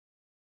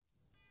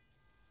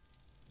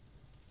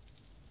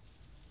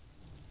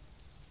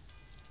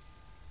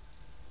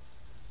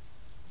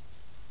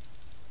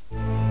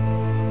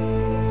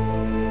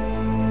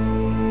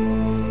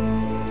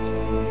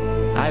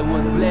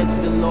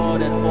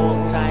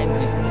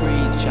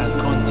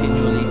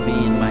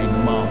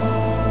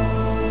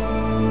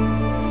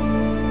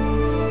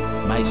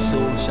My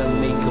soul shall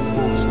make a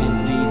boast in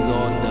thee,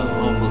 Lord. The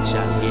humble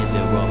shall hear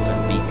thereof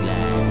and be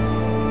glad.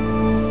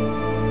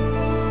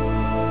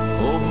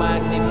 Oh,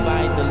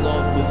 magnify the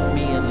Lord with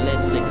me, and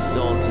let's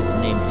exalt his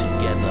name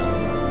together.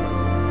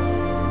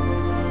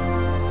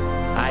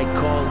 I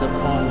called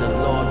upon the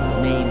Lord's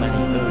name, and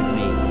he heard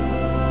me,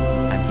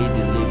 and he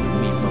delivered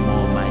me from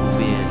all my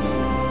fears.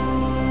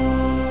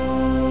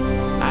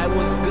 I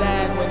was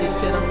glad when they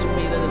said unto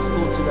me, let us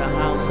go to the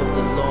house of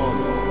the Lord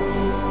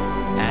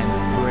and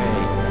pray.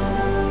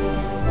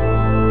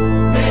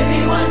 Maybe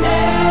one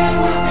day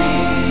we'll be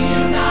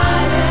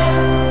united,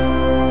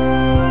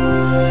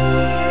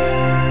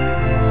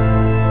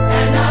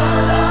 and our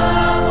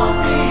love won't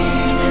be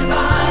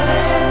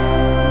divided.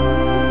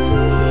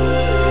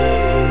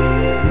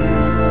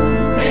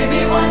 Maybe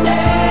one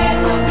day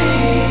we'll be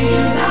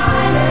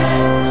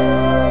united,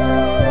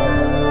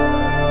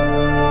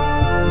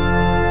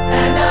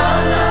 and our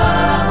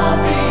love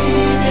won't be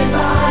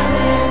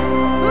divided.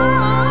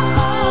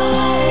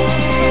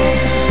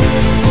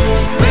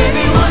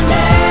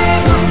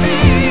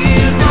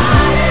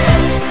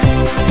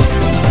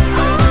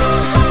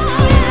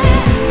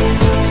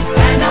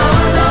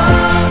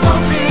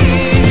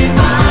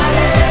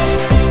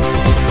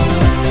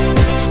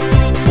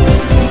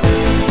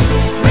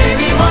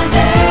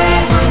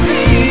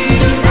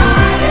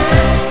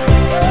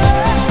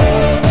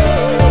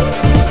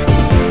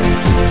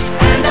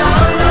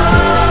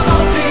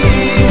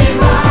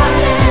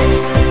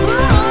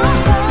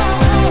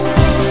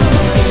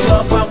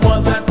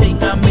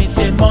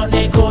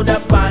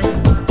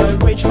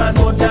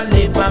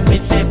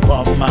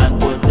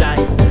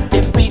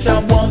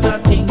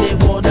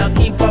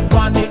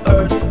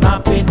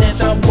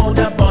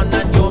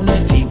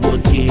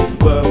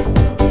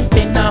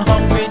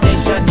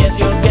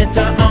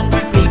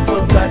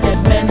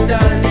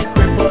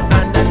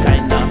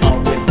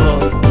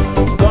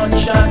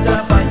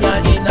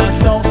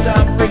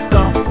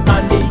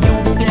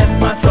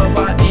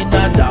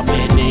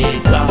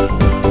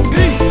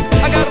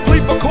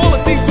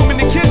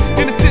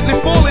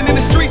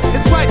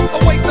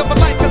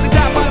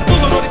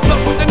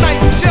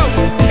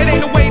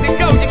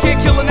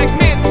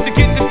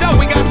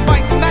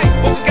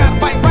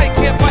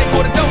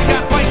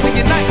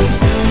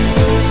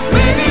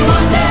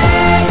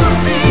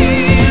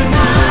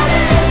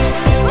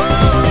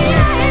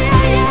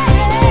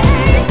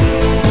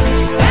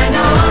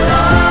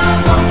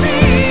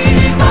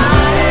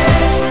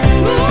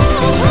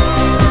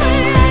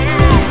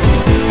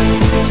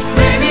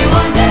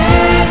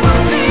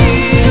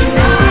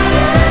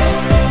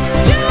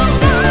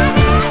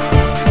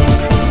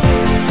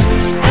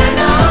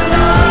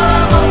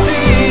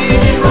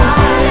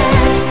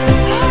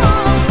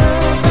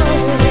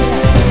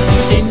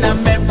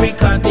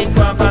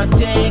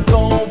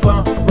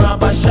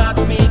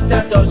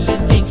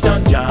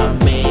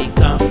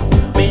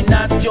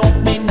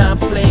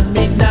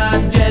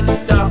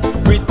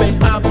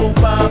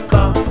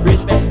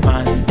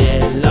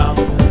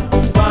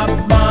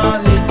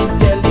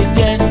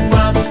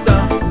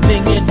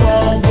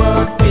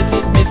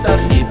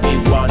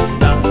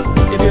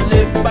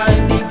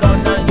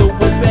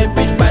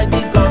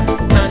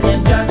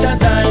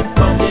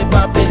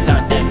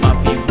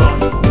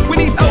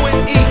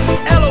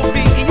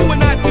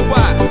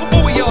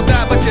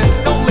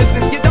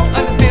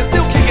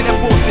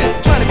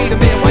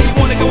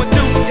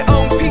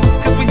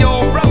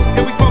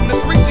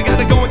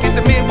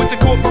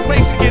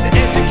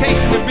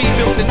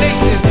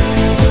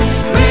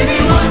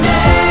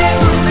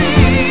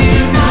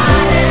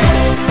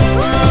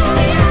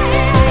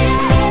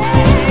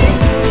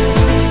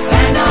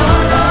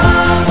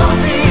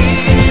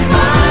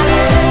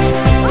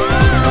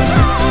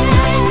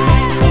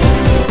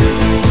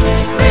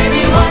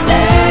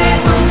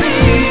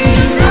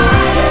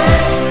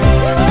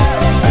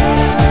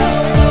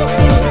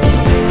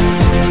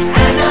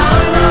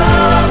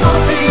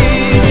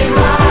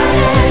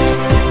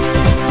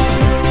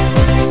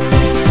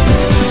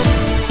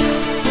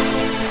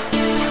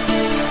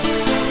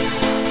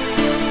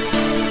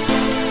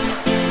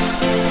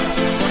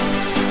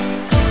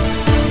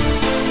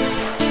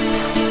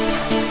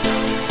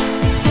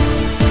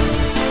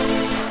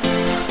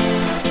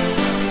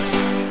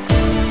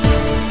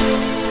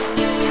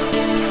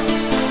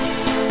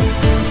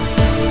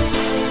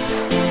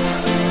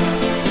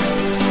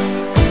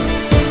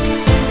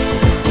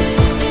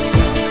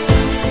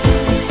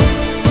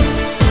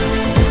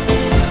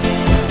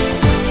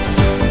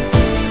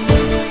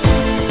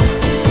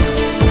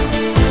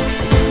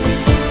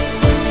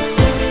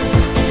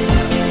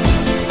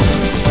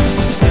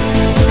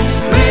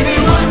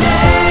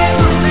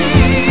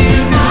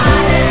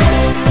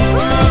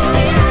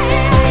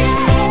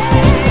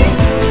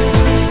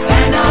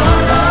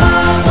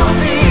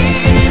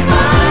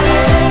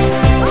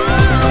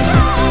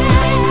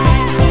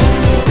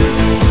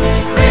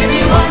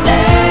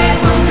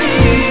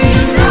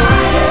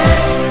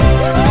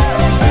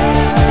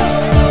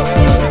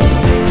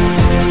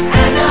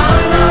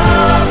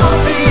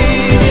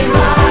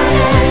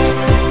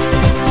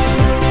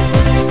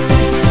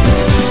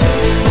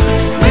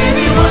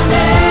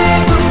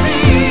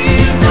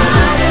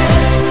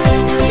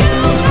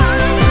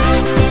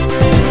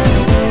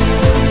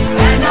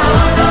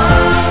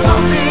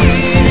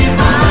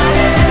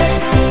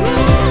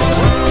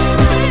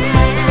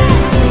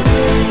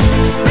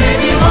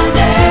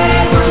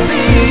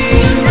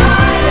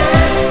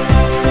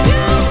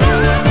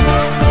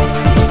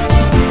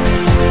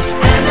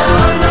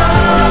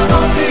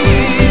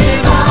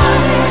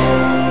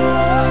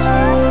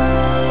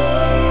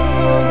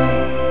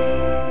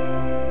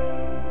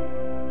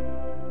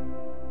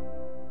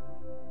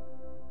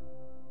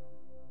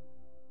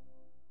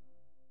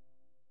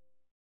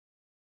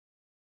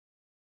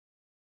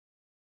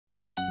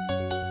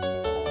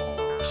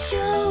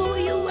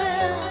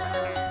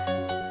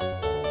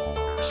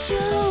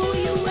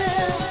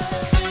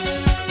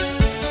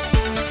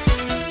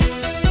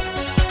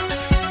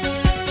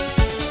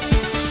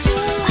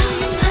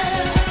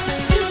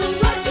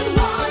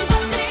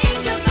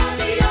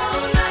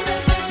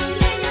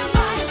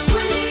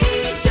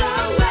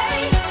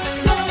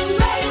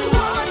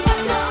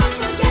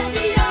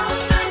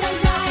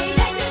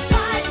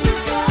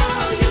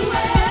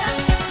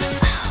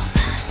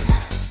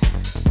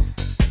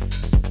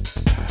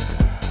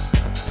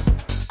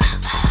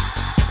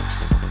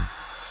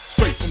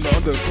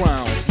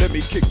 underground. Let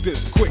me kick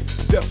this quick,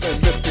 deaf and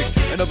mystic.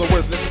 In other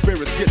words, let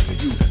spirits get to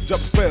you.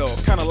 Jump spell,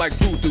 kinda like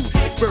voodoo.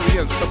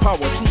 Experience the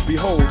power to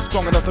behold,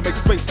 strong enough to make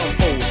space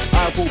unfold.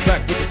 Eyes roll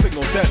back with the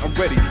signal that I'm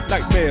ready.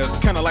 Nightmares,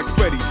 kinda like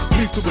Freddy.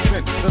 Please to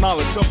present the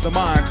knowledge of the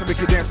mind to make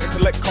your dance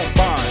intellect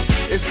combine.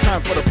 It's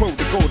time for the pro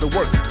to go to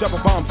work.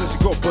 Dropping bombs as you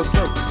go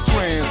berserk.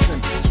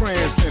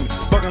 Trancing,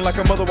 bugging like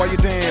a mother while you're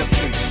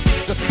dancing.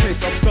 Just in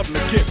case I'm something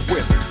to get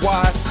with.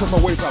 Why? Cause my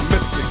ways are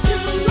mystic. Do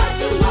what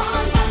you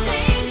want, but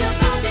think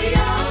about the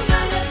old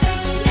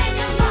motivation in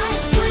your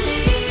mind will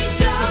lead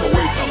you. My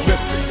ways are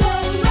mystic. Go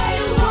where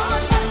you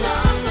want, but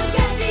don't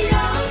forget the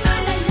old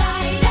night and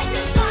light at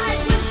your side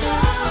will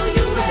show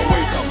you My where.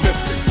 ways are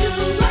mystic. Do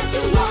what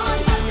you want,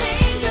 but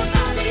think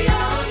about the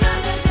old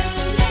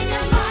motivation in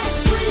your mind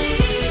will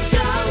lead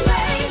your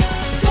way.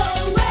 Go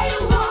where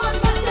you want,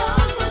 but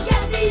don't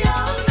forget the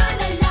old night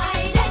and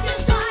light at your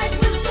side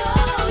will show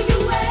you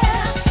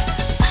where.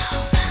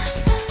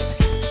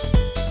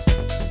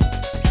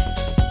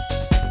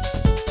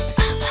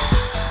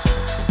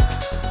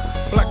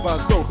 Black by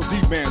historical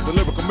D-man, the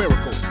lyrical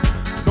miracle.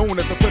 Known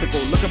as the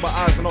critical, look in my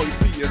eyes and all you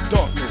see is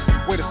darkness.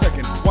 Wait a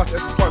second, watch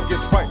as the spark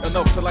gets bright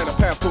enough to light a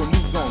path to a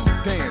new zone.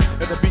 Dance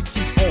as the beat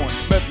keeps on,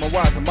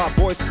 mesmerizing, my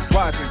voice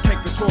rising.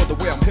 Can't control the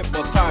way I'm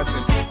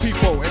hypnotizing.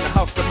 People in the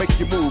house to make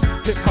you move.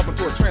 Hip hop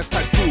into a trance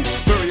type groove.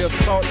 Barriers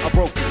thought are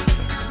broken.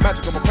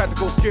 Magical, my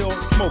practical skill,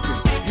 smoking.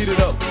 Heat it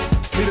up,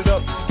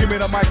 give me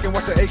the mic and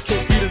watch the AK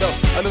beat it up.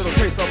 A little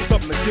taste of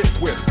something to get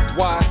with.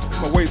 Why?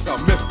 My ways are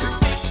mystic.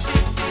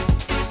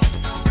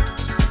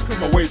 Cause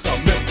my ways are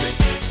mystic.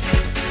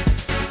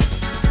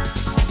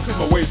 Cause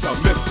my ways are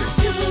mystic.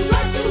 Do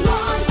what you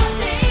want, but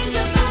think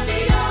about the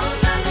old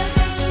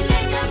motivation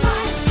in your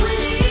mind will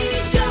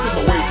lead you.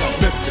 My ways are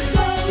mystic.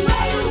 Go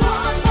where you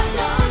want, but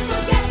don't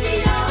forget the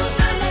old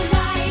night and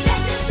light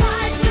at your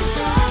side will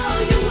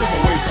show you My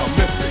where. ways are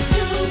mystic.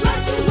 Do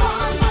what you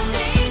want, but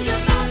think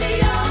about the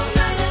old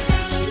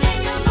motivation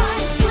in your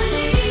mind will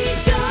lead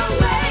your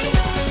way.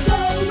 Go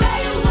where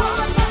you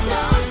want, but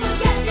don't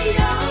forget the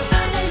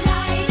old night and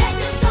light at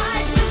your side will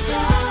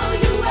show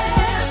you where.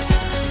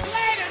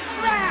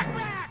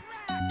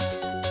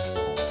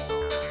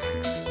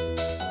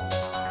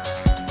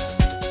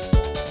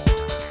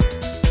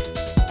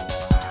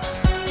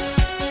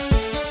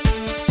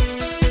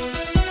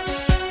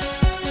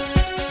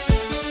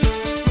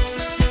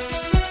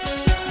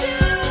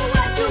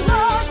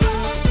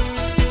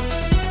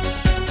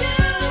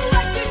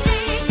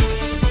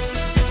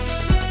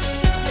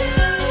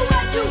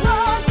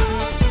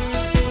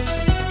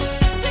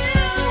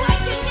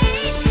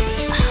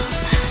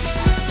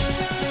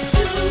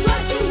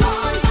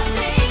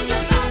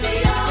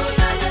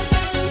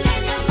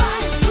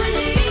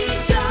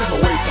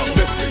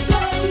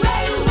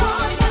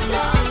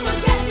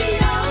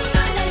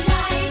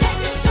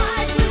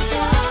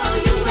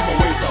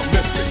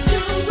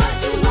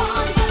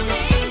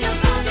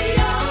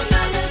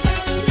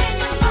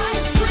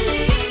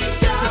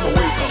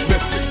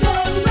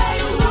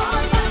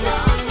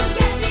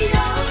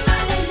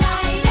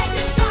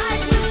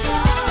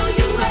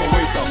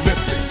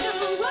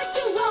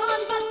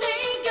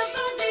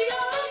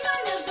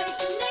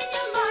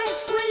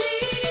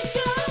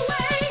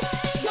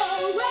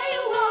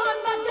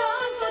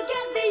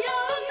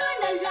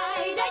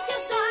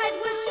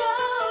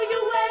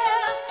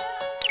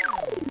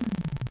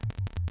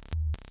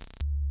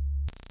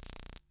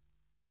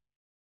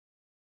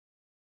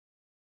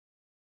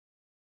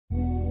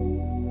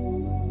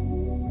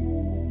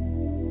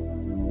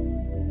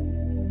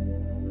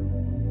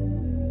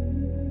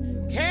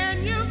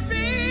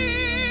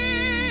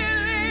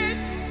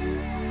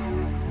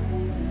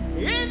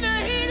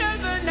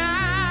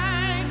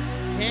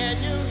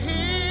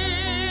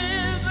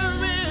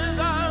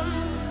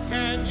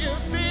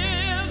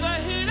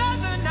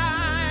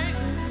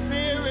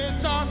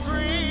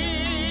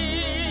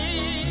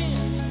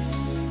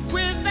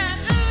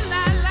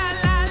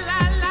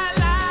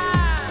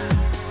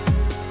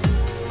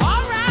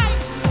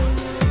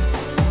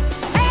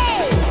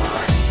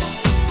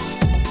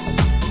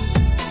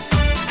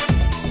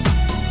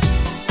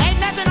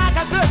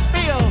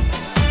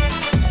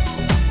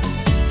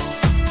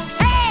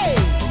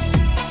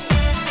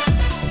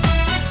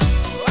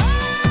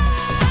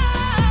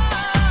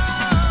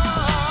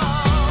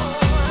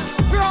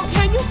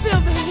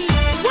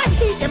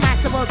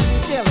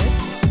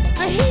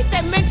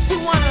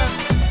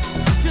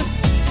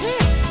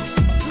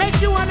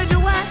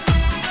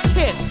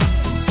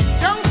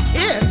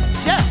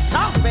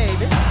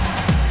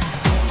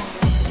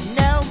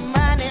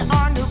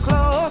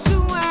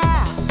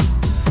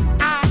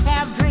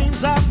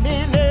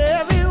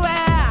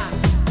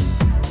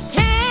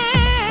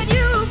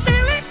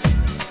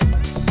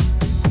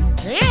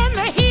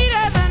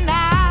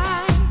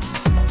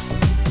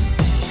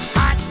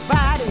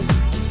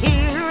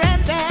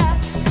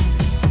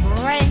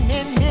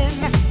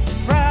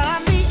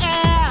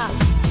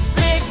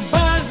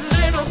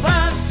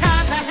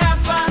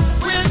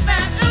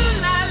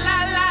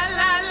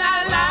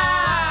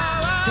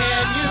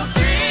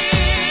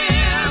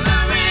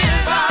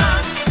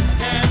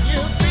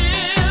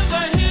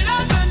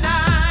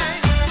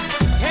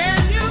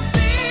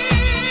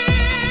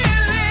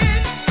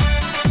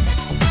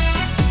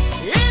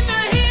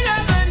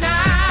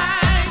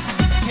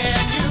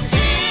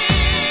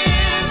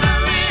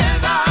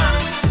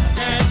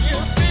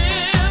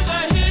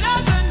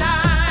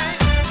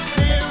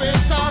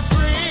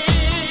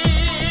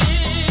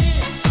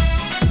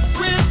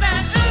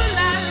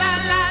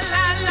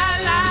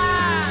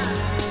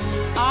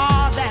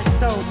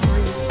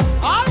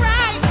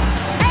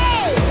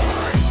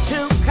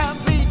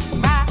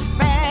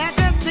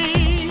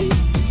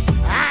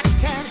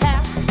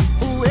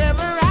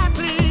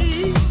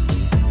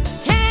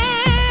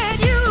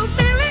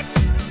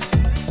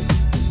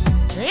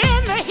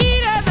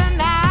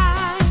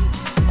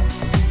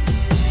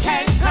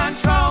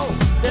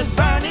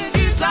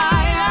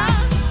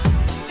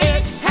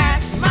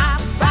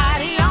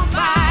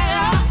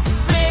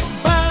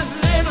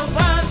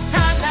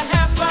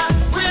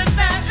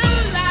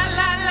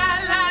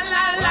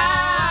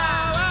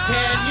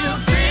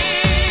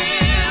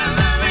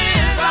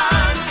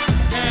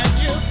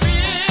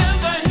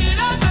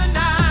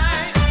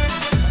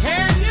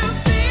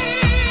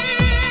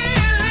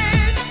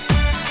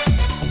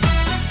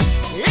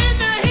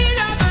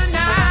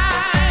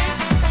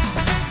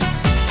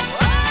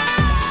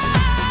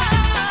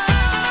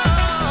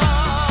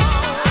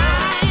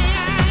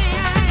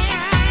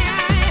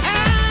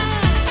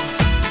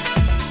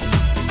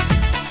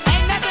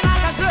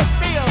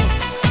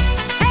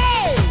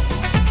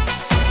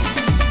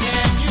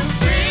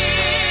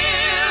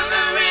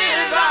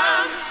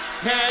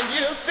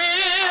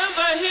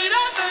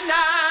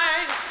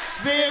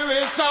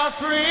 spirits are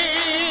free.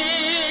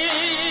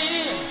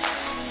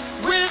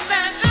 With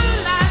that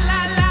la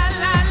la la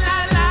la la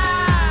la.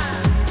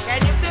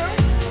 Can you feel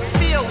it?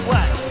 Feel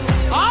what?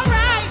 All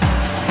right.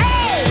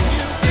 Hey! Can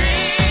you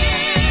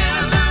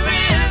feel the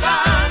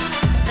rhythm?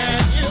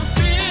 Can you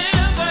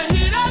feel the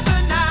heat of the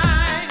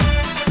night?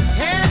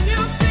 Can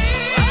you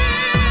feel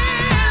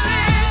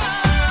it?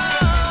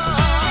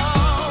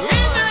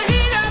 In the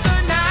heat of the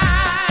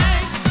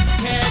night.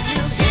 Can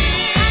you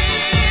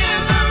hear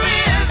the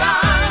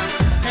rhythm?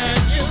 Can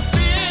you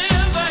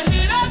feel the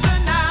heat of the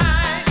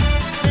night?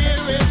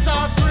 Spirits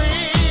are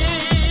free.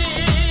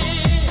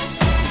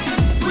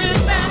 With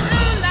that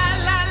la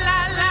la la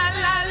la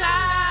la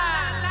la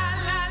la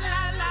la la la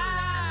la.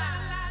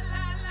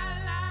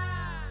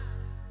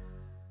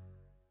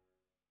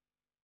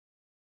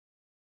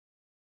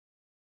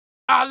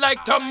 I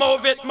like to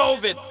move it,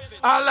 move it.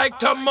 I like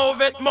to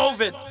move it,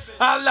 move it.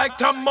 I like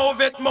to move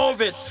it,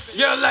 move it.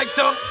 You like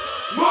to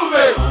move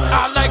it.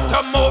 I like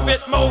to move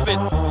it, move it.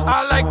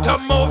 I like to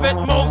move it,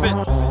 move it.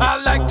 I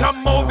like to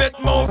move it,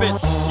 move it.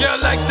 You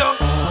like to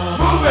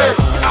move it.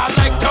 I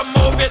like to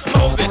move it,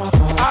 move it.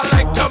 I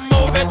like to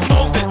move it,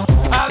 move it.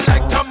 I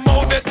like to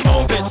move it,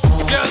 move it.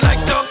 You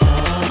like to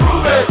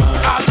move it.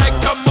 I like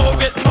to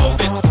move it, move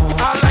it.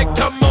 I like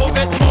to move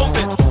it, move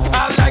it. I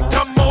like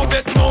to move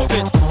it, move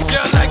it.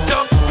 You like to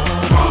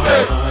move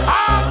it.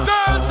 All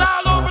girls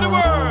all over the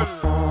world.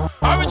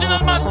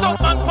 Original man,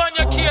 stunt man, pon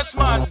your case,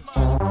 man.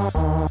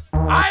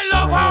 I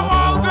love how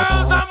all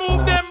girls are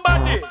move them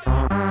body.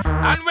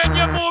 And when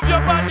you move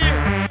your body,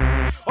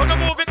 oh, you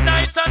move it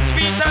nice and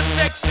sweet and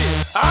sexy.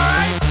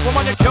 Alright?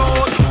 Woman, you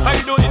cute. I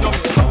don't need no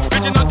makeup.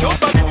 Original cute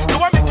body. You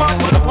want me fat,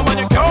 mother. Woman,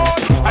 you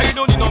cute. I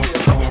don't need no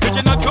makeup.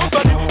 Original cute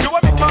body. You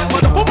want me fat,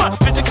 mother. Woman,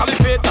 physically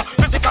fit.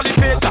 Physically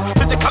fit.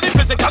 Physically.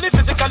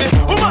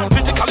 Woman,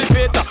 physically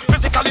fit.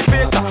 Physically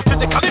fit.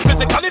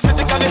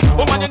 Physically.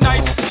 Woman, you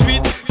nice,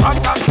 sweet,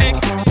 fantastic.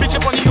 Bitch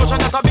up on the ocean,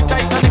 that's a big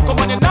Titanic.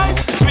 Woman, you nice,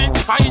 sweet,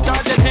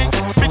 energetic.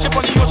 Bitch up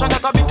on the ocean,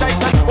 that's a big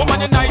Titanic.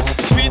 Woman, you nice,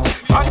 sweet,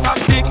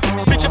 fantastic.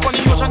 Bitch up on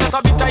the ocean, that's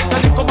a big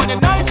Titanic. Woman, you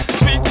nice,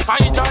 sweet,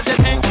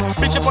 energetic.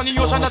 Bitch up on the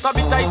ocean, that's a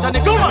big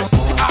Titanic. Come on.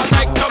 I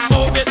like to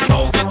move it,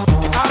 move it.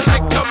 I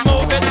like to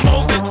move it,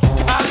 move it.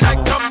 I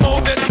like to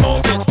move it,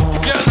 move it.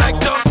 You like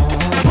to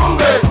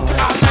move it.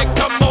 I like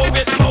to move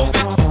it, move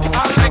it.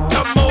 I like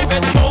to move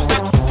it, move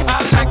it. I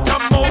like to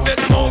move it,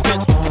 move it.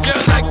 You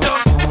like to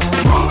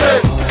move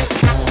it.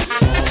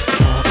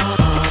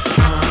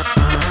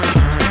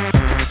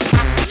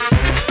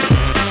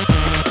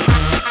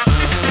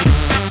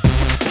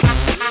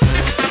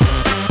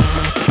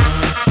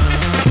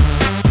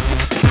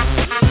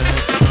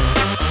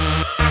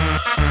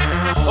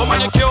 Oh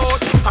man, you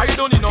cute. I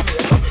don't need no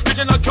makeup.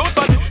 Original cute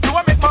body. You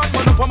want make man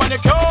man up. Oh man, you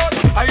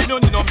cute. I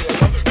don't need no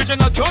makeup.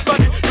 Original cute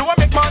body. You want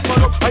make man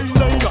man up.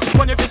 Eyeliner.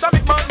 When your face a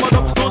make man man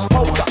up. Nose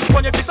powder.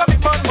 When your face a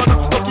make man man up.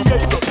 Lucky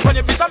eyebrow. When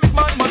your face a make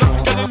man man up.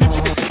 Get a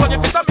lipstick. When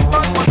your face a make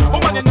man man up. Oh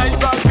man, you nice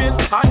broad face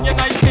and you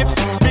nice lip.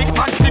 Make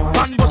man flip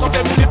and bust up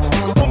them lip.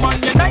 Oh man,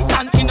 you nice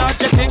and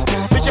energetic.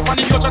 Bitch up on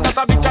the ocean, that's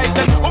a big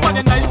titan. Oh man,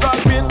 you nice broad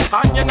face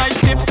and you nice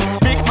lip.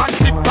 Make man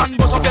flip and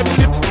bust up them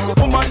lip.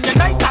 Oh man, you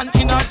nice and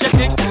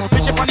energetic.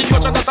 Bitch up on the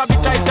ocean, that's a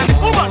big Titanic.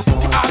 Woman,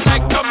 I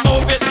like to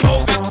move it,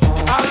 move it.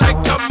 I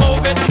like to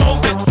move it,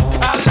 move it.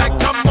 I like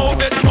to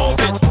move it,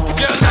 move it.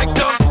 You like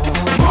to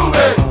move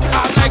it.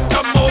 I like to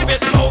move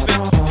it, move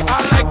it. I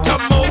like to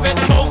move it,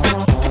 move it.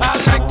 I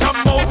like to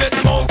move it,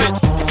 move it.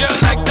 You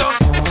like to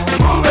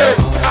move it.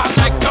 I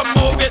like to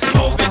move it,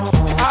 move it.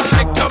 I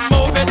like to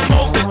move it,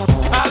 move it.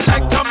 I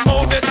like to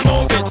move it,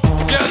 move it.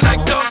 You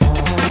like to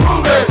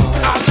move it.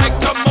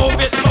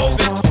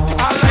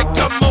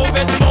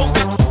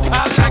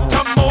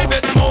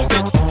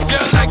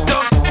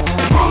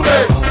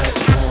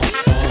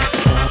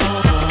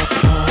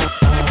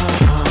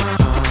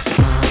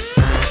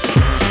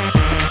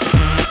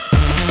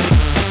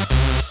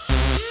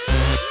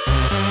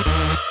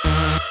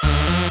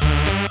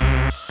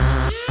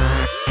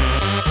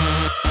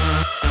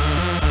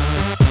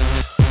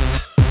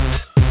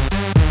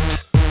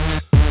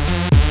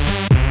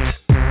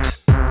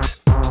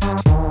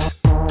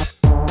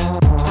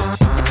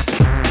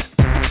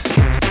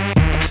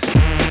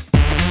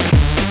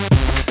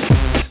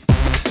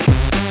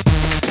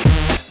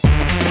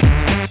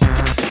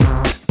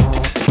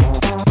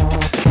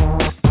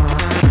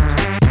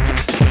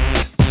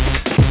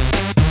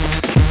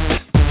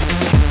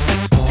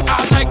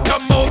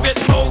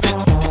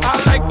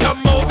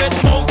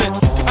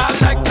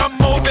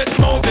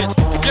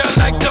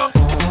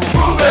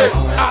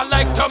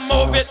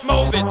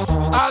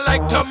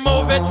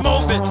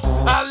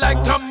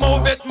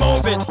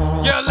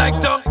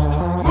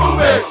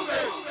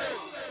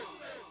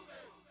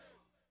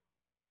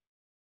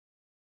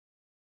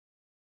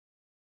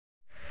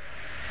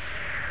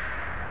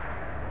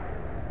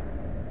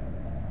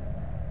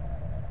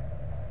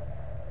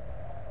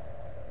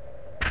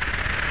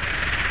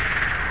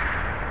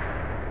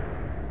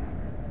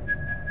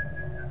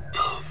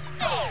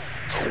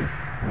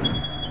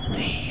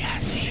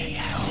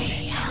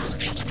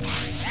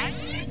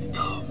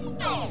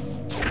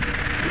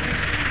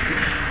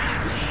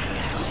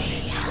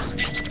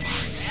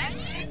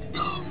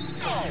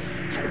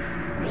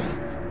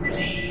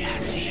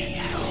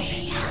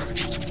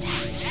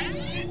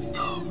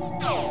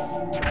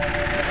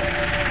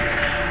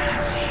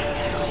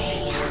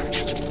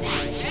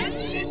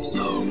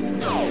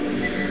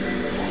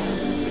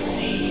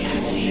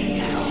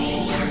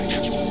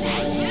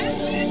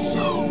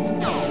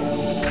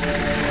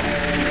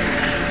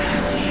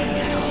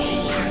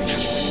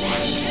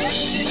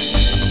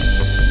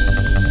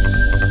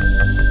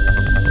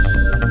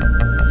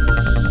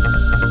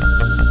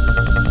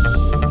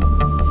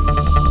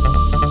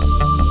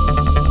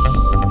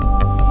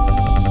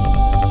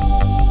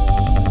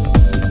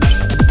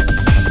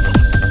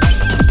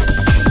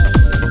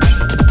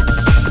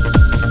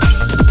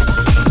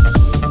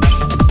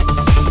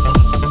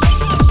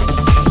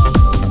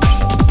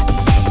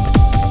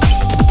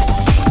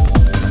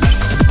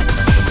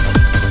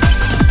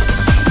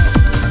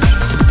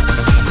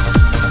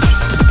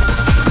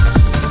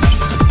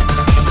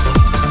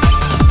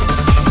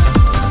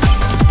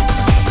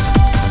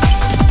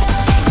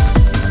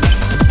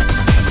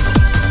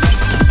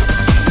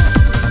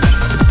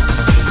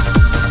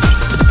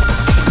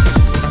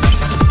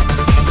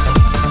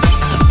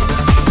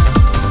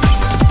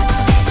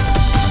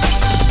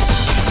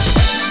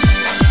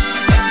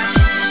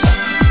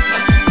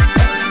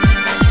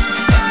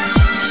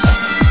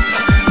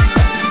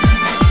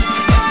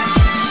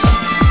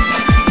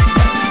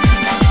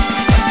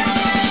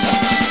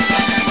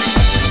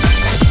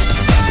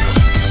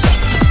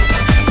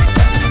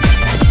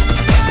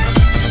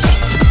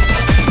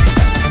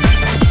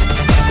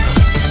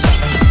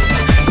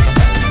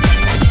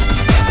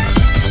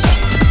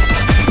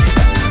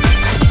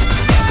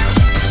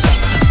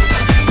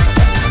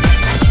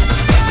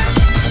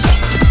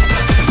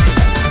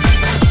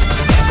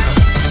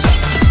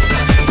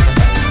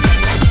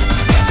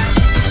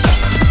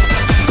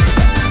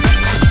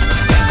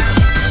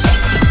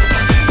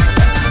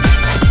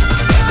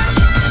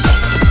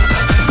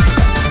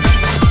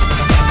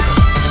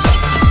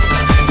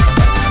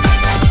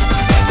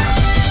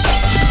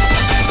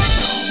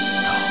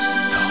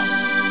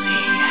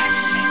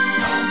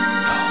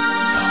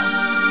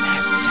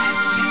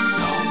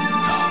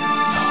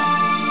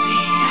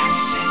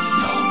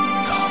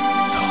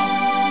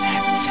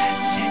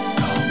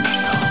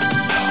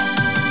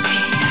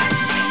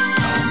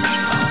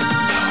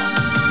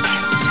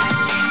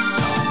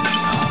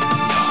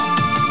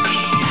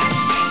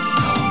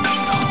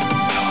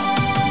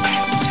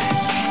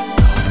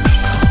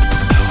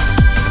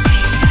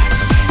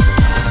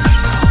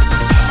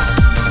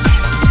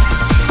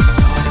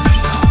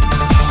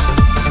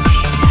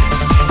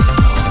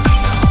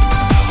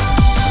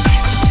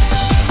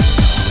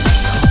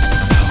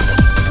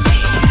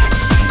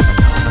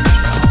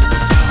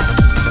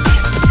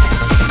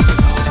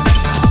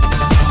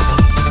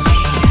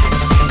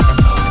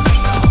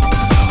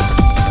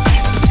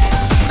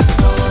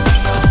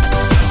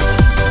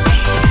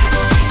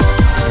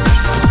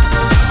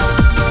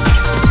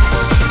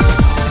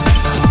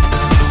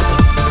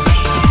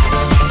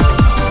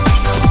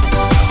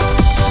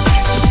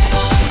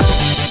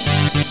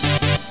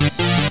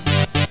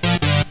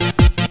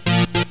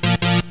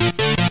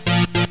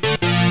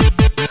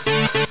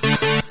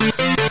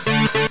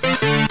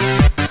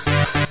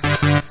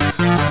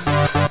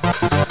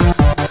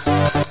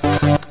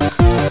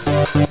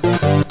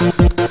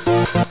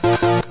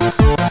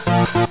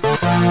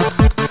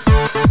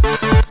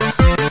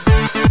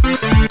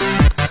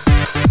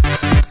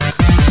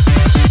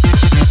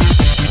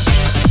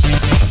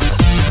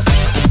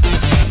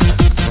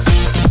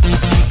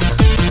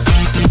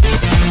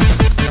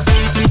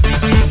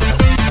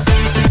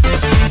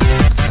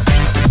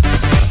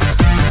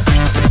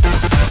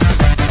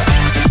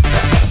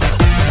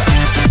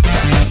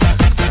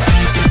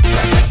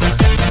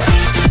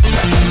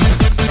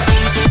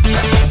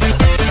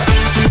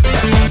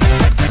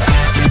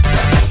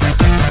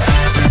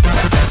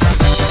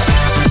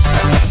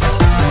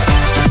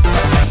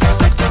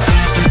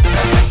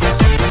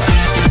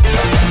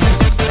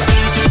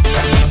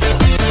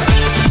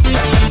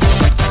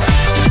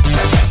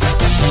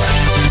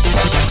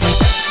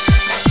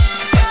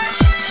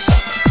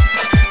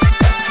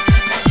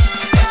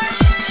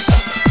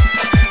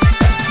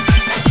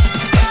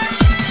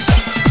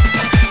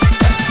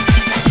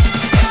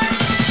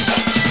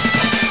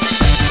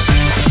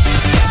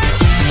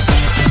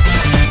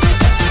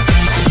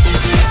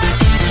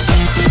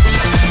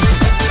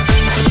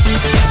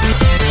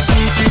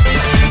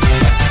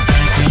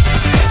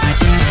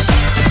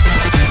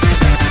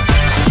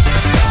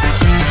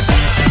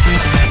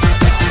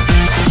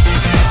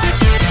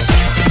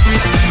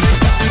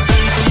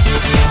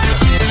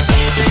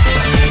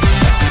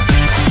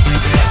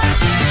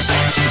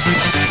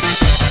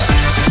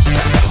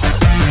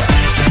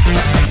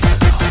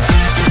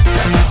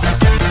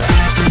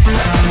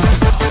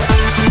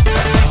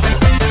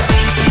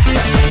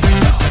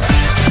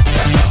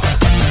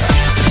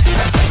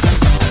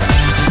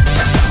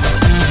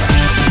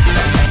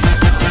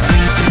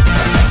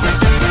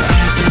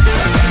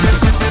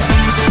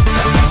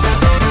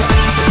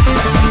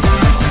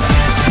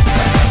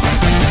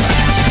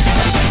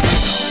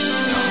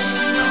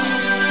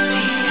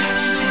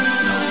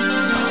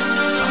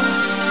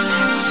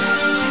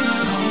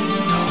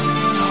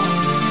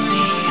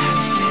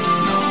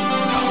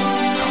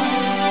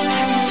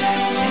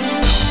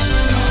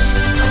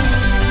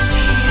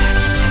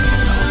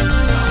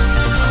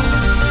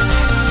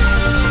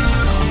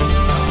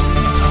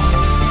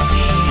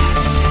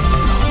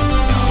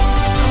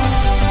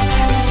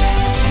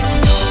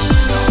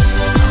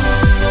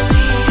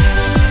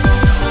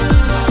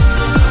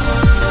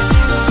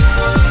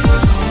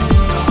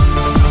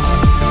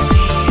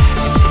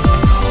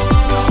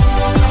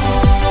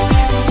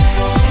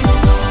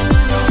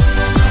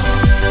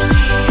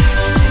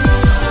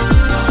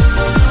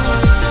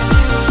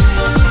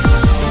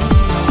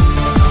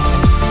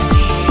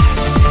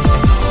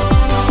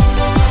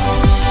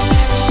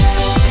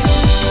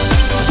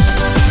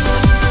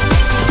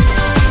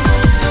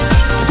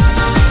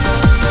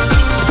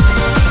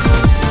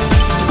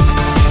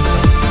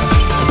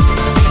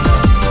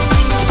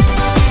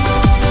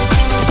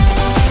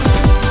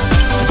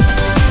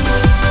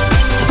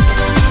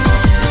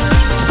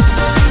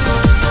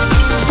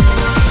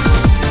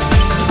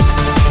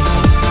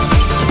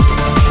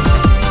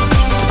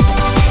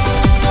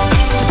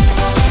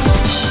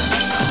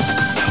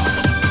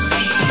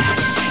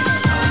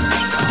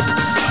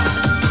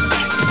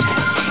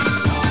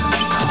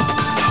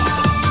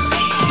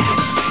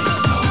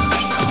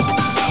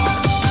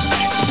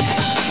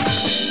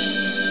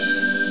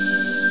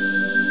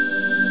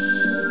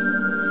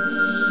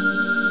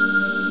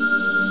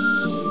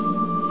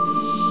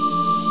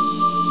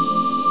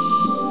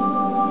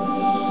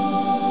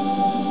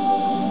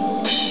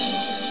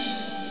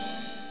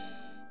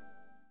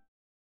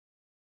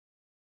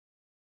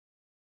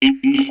 It's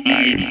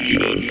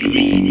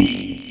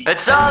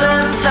all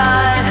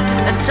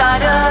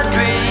inside your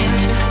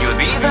dreams. You'll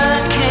be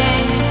the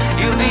king,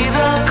 you'll be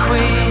the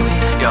queen.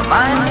 Your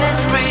mind is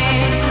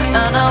free,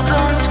 an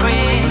open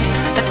screen.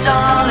 It's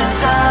all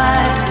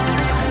inside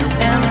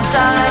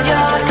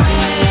your dreams.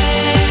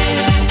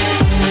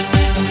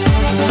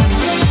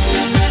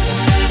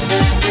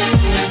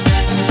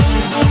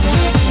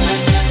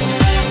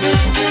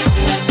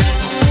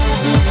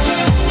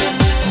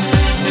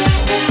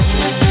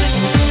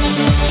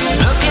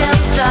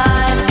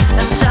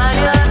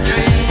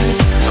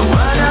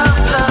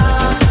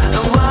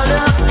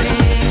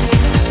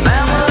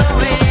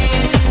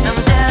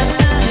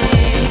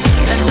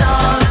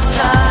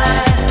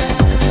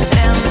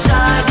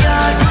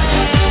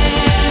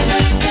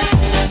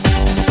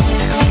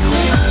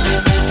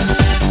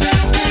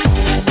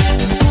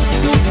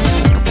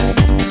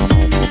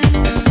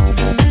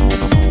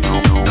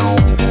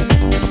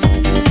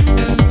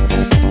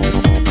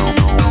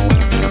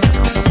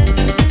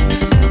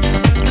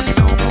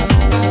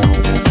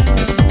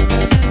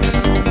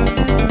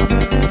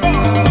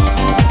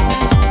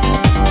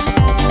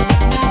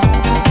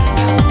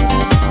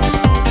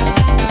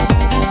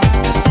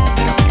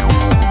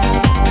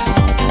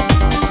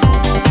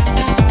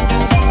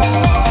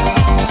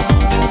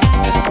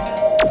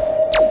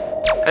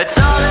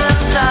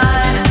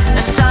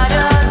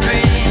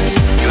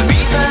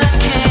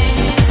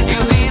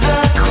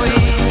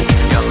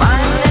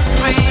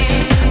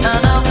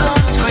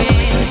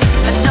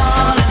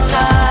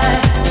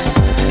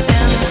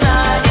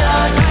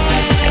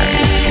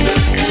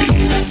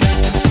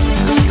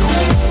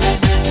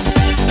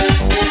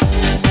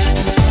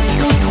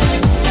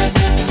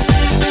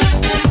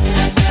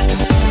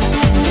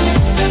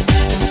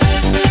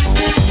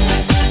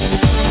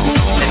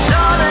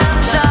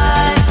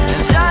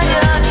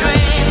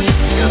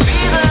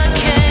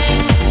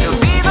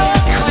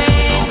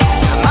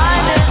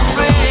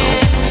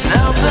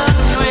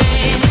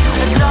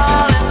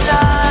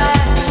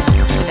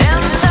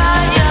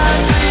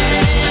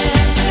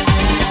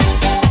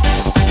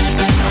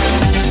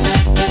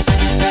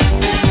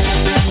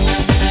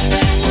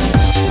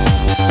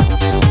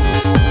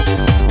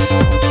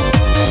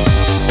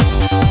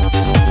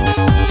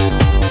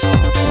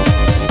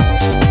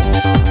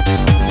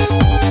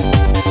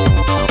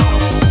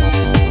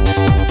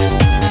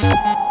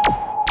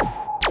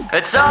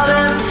 It's all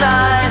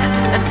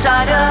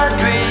inside your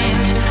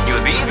dreams.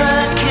 You'll be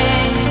the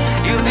king,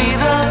 you'll be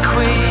the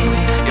queen.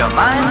 Your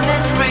mind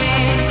is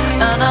free,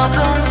 an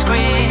open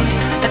screen.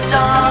 It's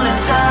all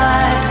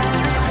inside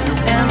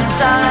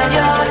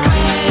your dreams.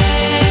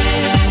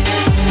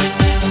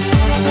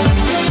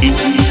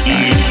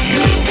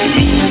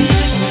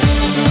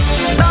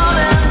 All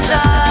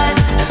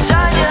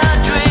inside your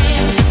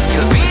dreams.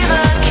 You'll be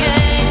the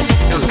king,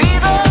 you'll be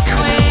the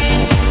queen.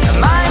 Your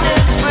mind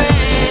is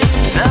free,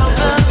 an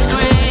open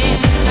screen.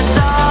 It's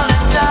all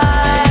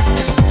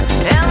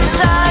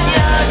inside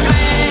your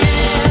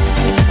dreams.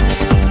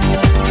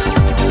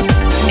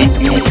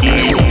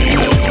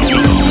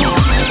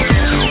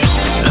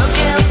 Look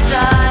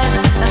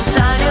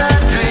inside your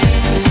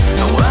dreams.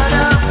 A world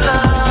of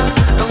love,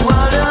 a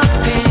world of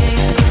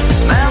peace.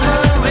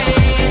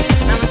 Memories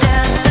and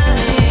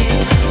destiny.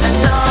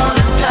 It's all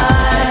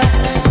inside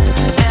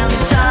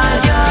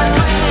your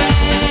dreams.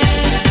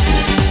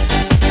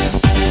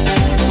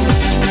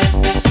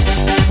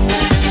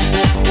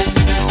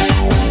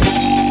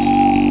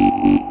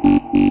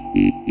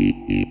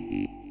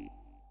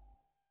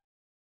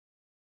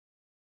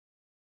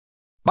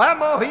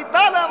 Vamos,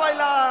 gitana, a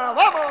bailar,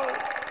 vamos.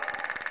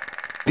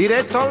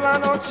 Directo en la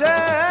noche.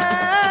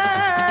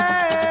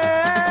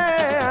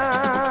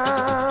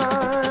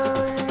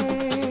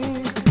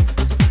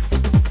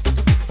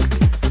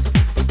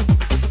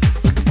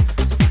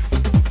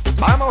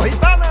 Vamos,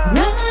 gitana.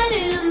 Right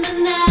in the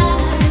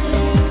night,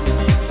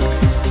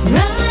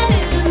 right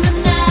in the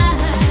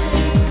night,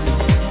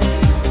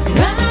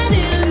 right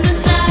in the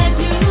night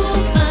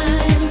you'll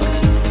find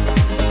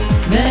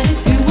that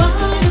if you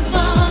wanna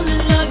fall in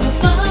love, you'll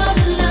fall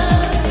in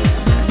love.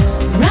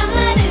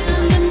 Right in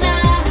the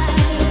night,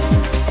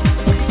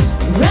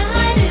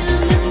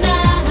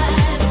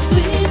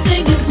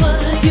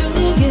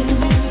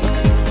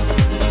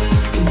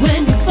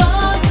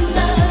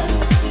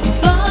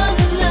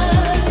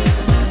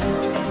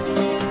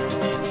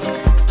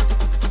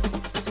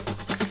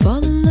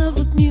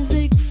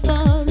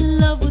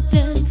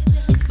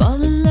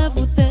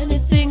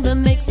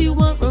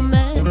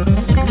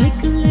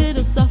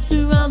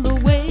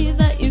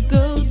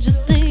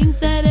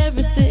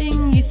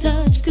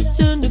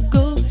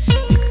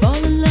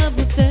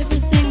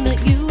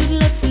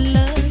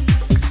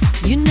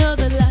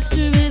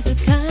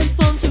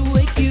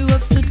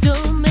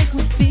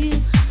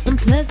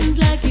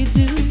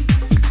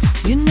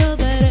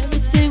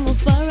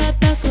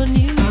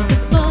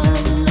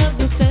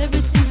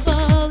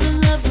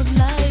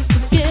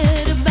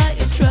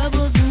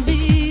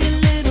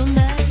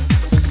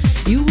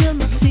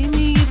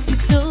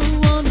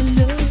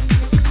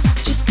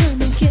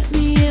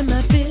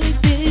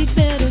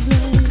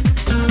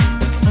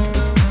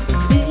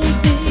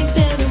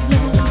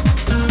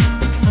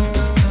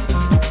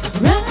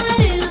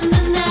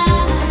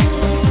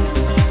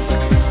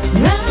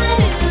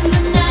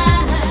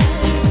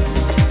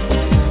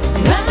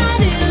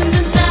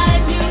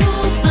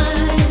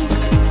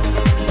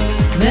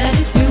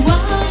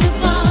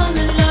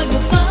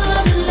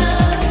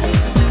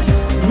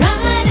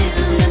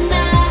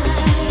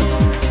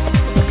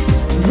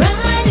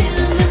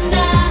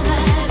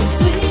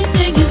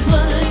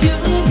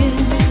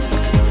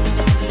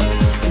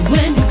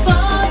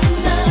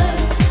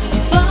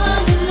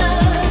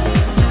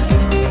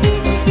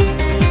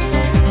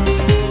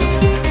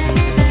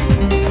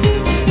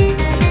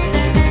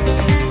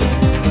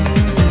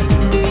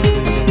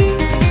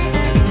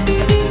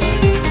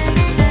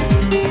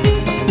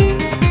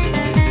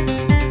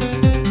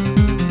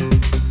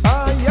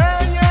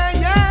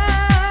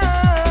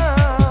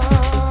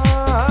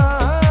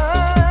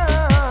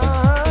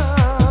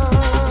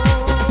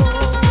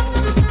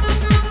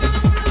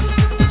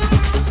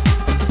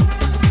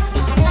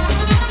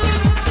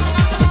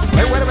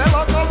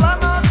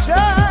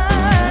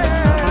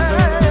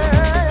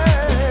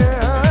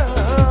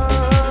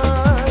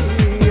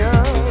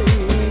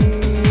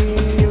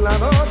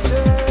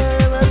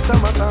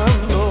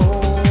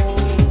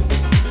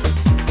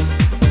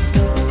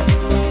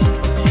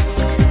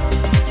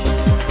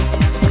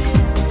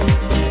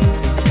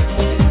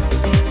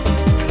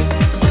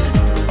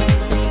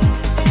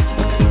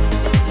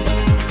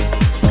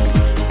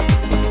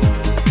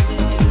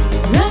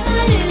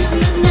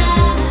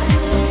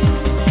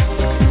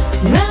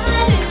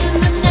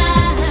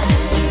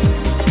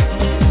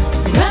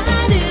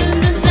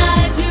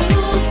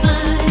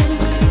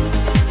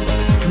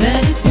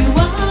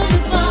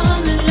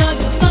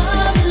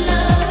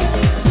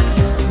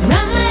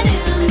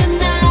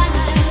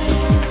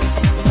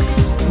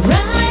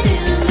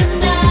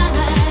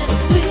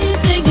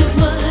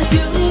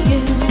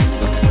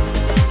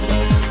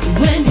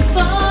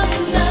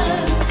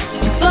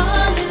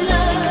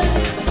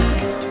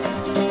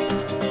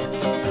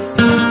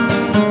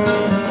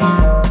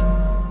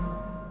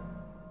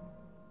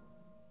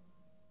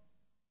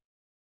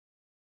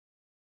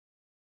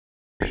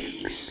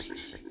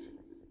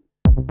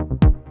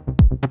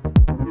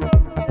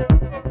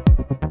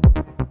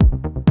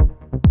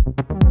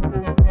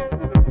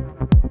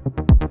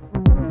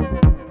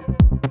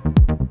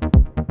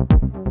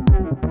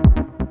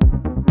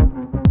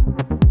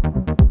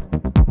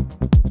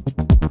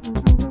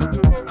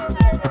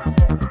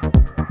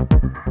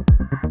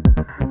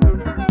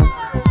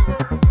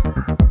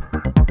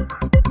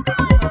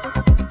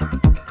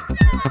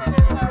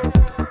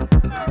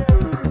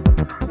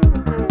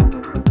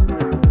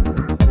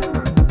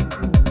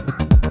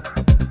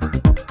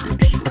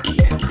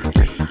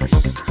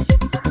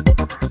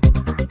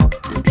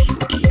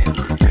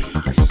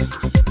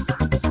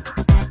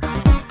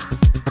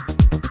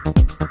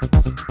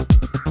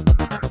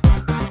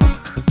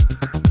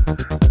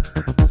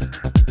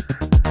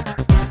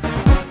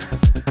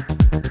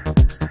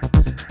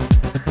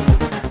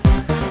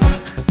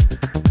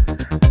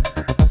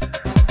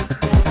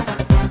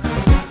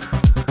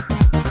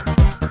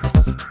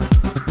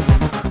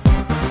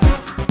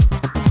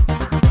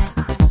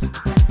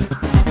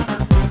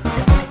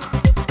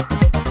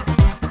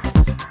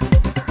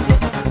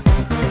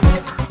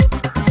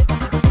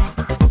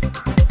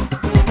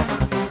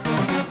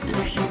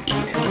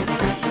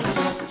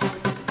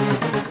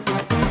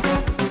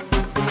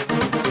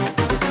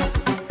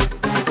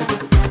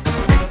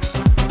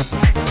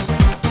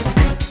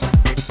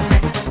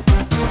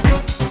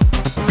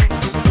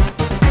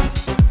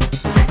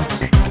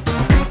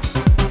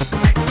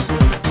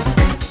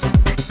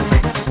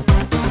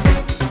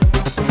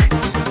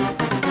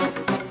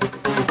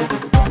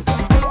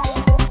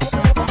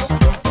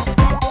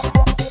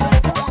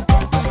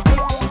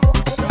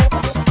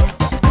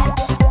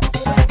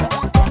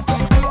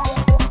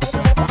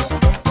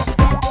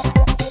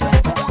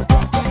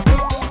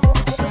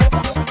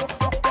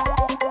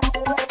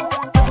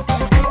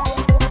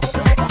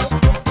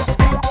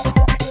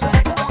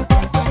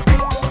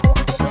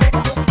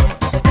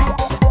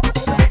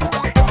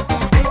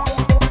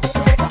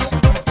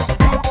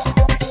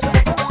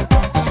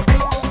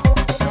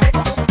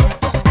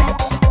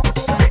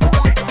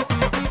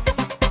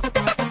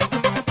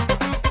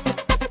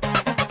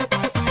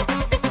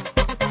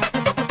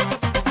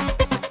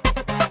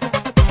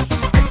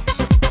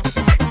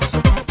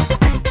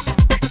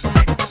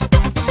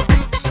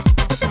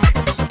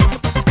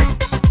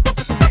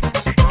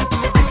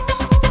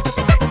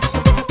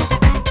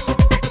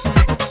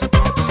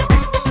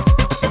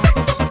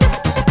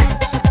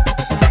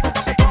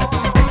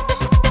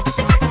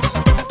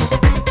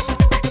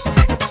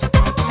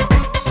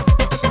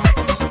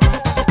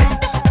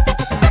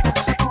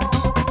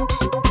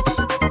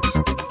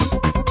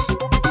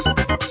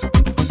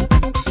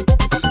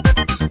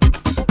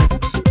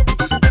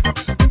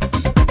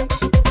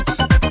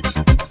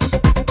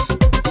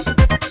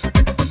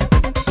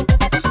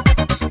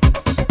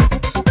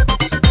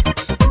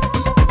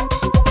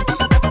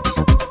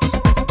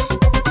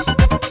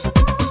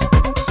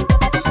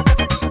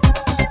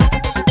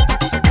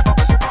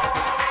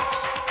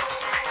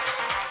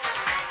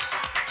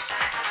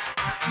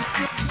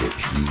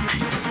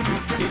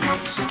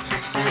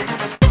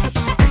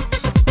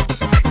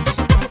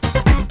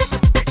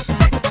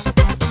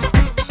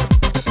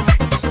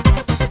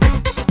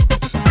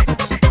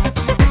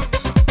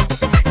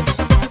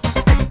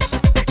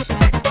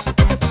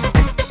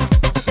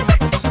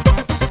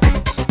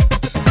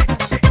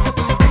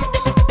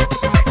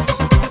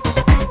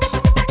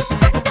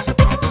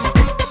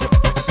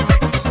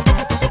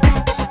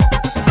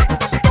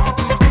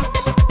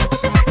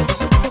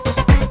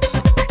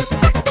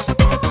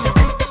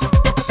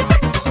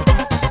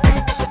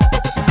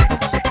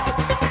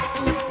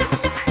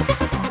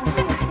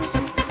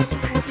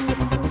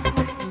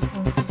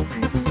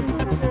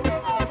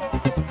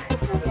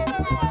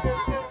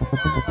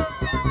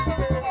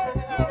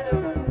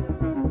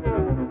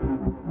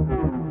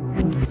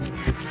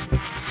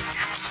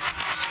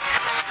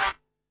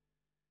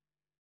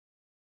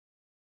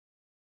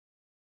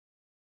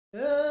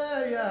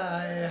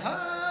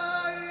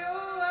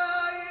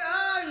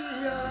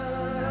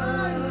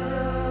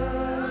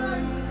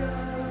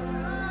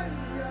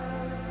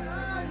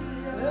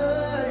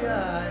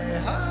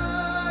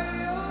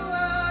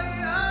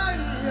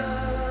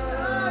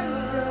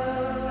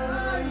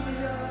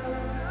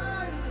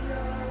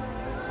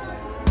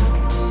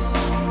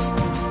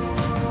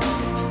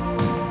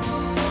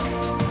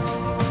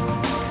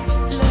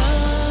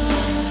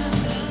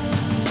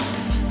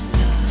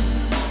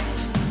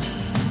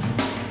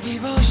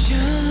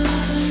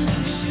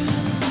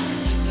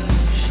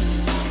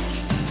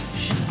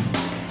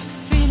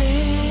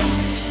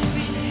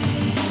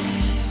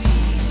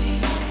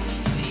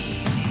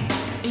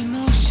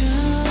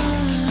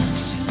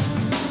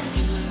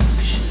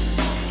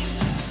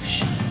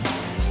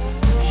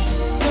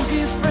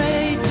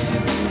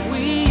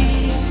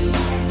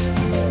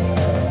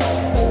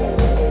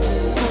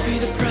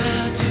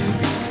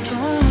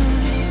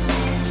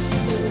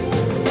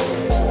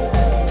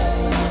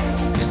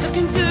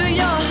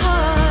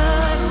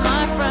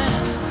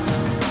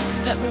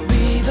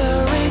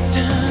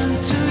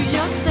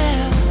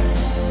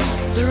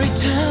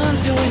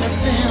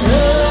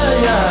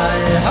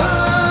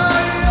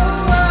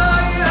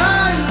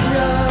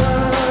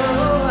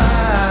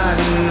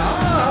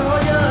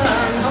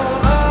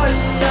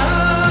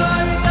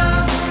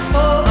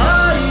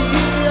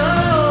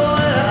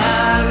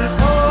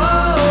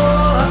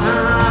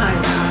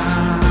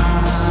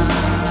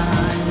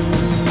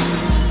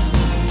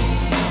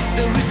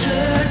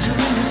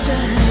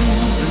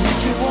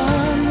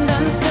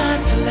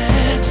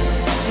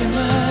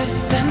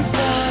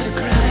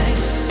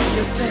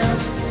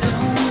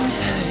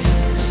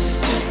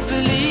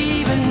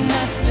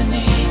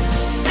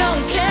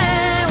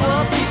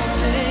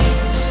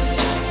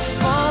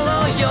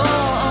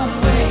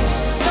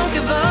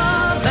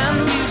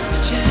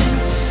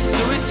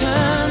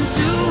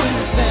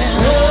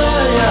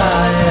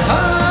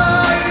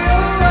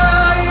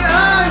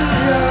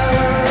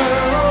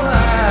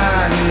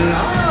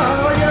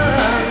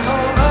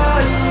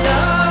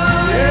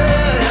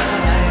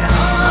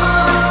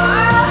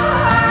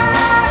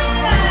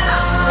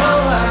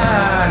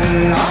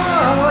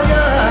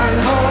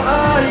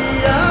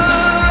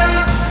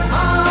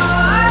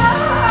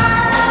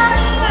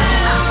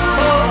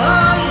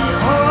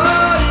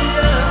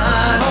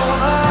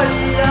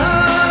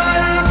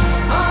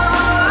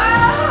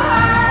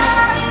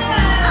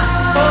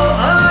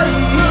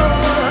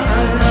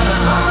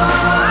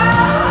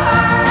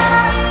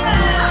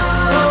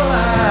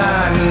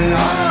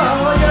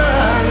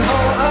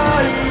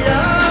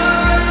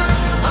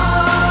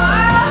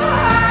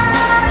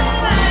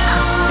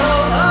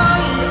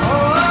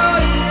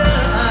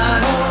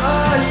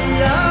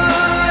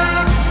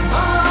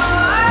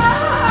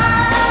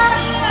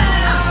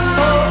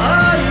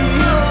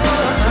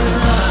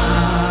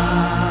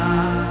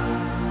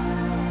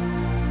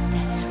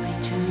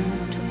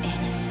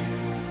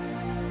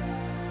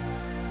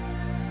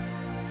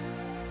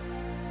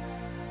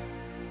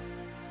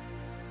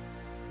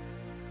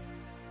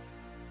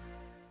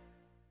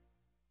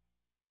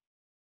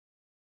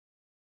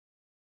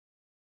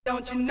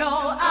 Don't you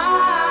know I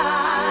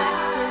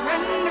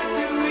surrender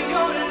to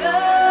your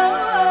love?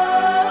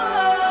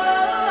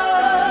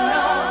 Don't you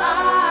know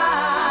I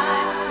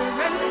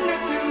surrender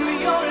to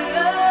your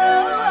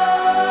love?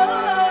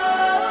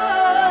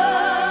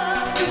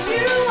 'Cause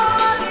you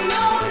are the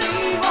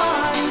only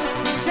one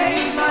who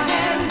saved my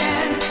hand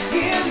and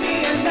give me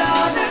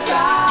another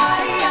try.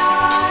 No,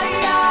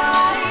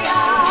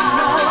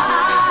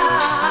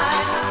 I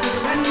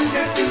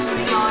surrender to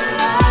your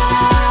love.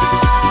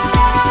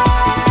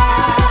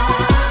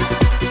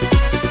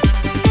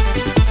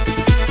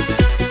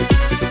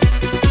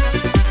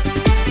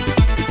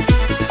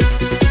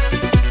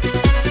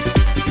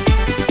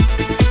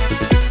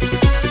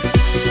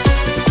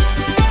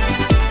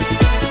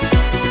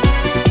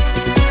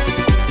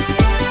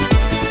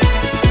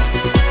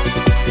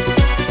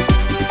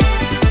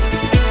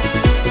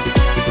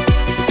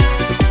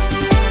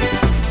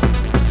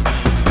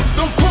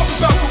 Don't talk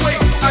about the way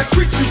I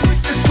treat you.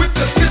 It's with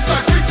the kiss I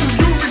greet you.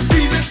 You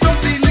receive it, don't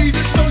believe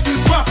it, so you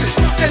drop it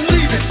and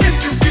leave it. If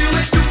you feel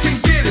it, you can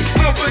get it.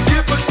 I'll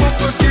forgive, but don't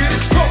forget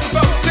it. Talk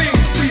about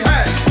things we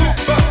had. Talk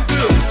about the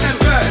good and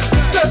bad.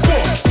 Step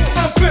off,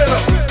 I'm fed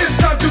up. It's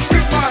time to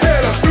pick my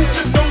head up. You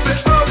should know that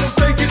I will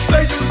take it.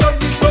 Say you love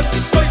me, but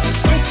you play it.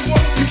 Don't you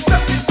want me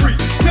set me free?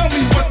 Tell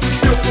me what you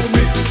feel for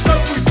me.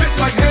 Cause we fit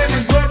like hand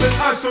in glove and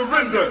I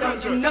surrender.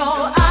 Don't you know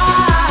I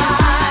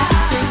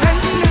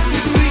surrender to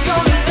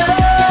your love?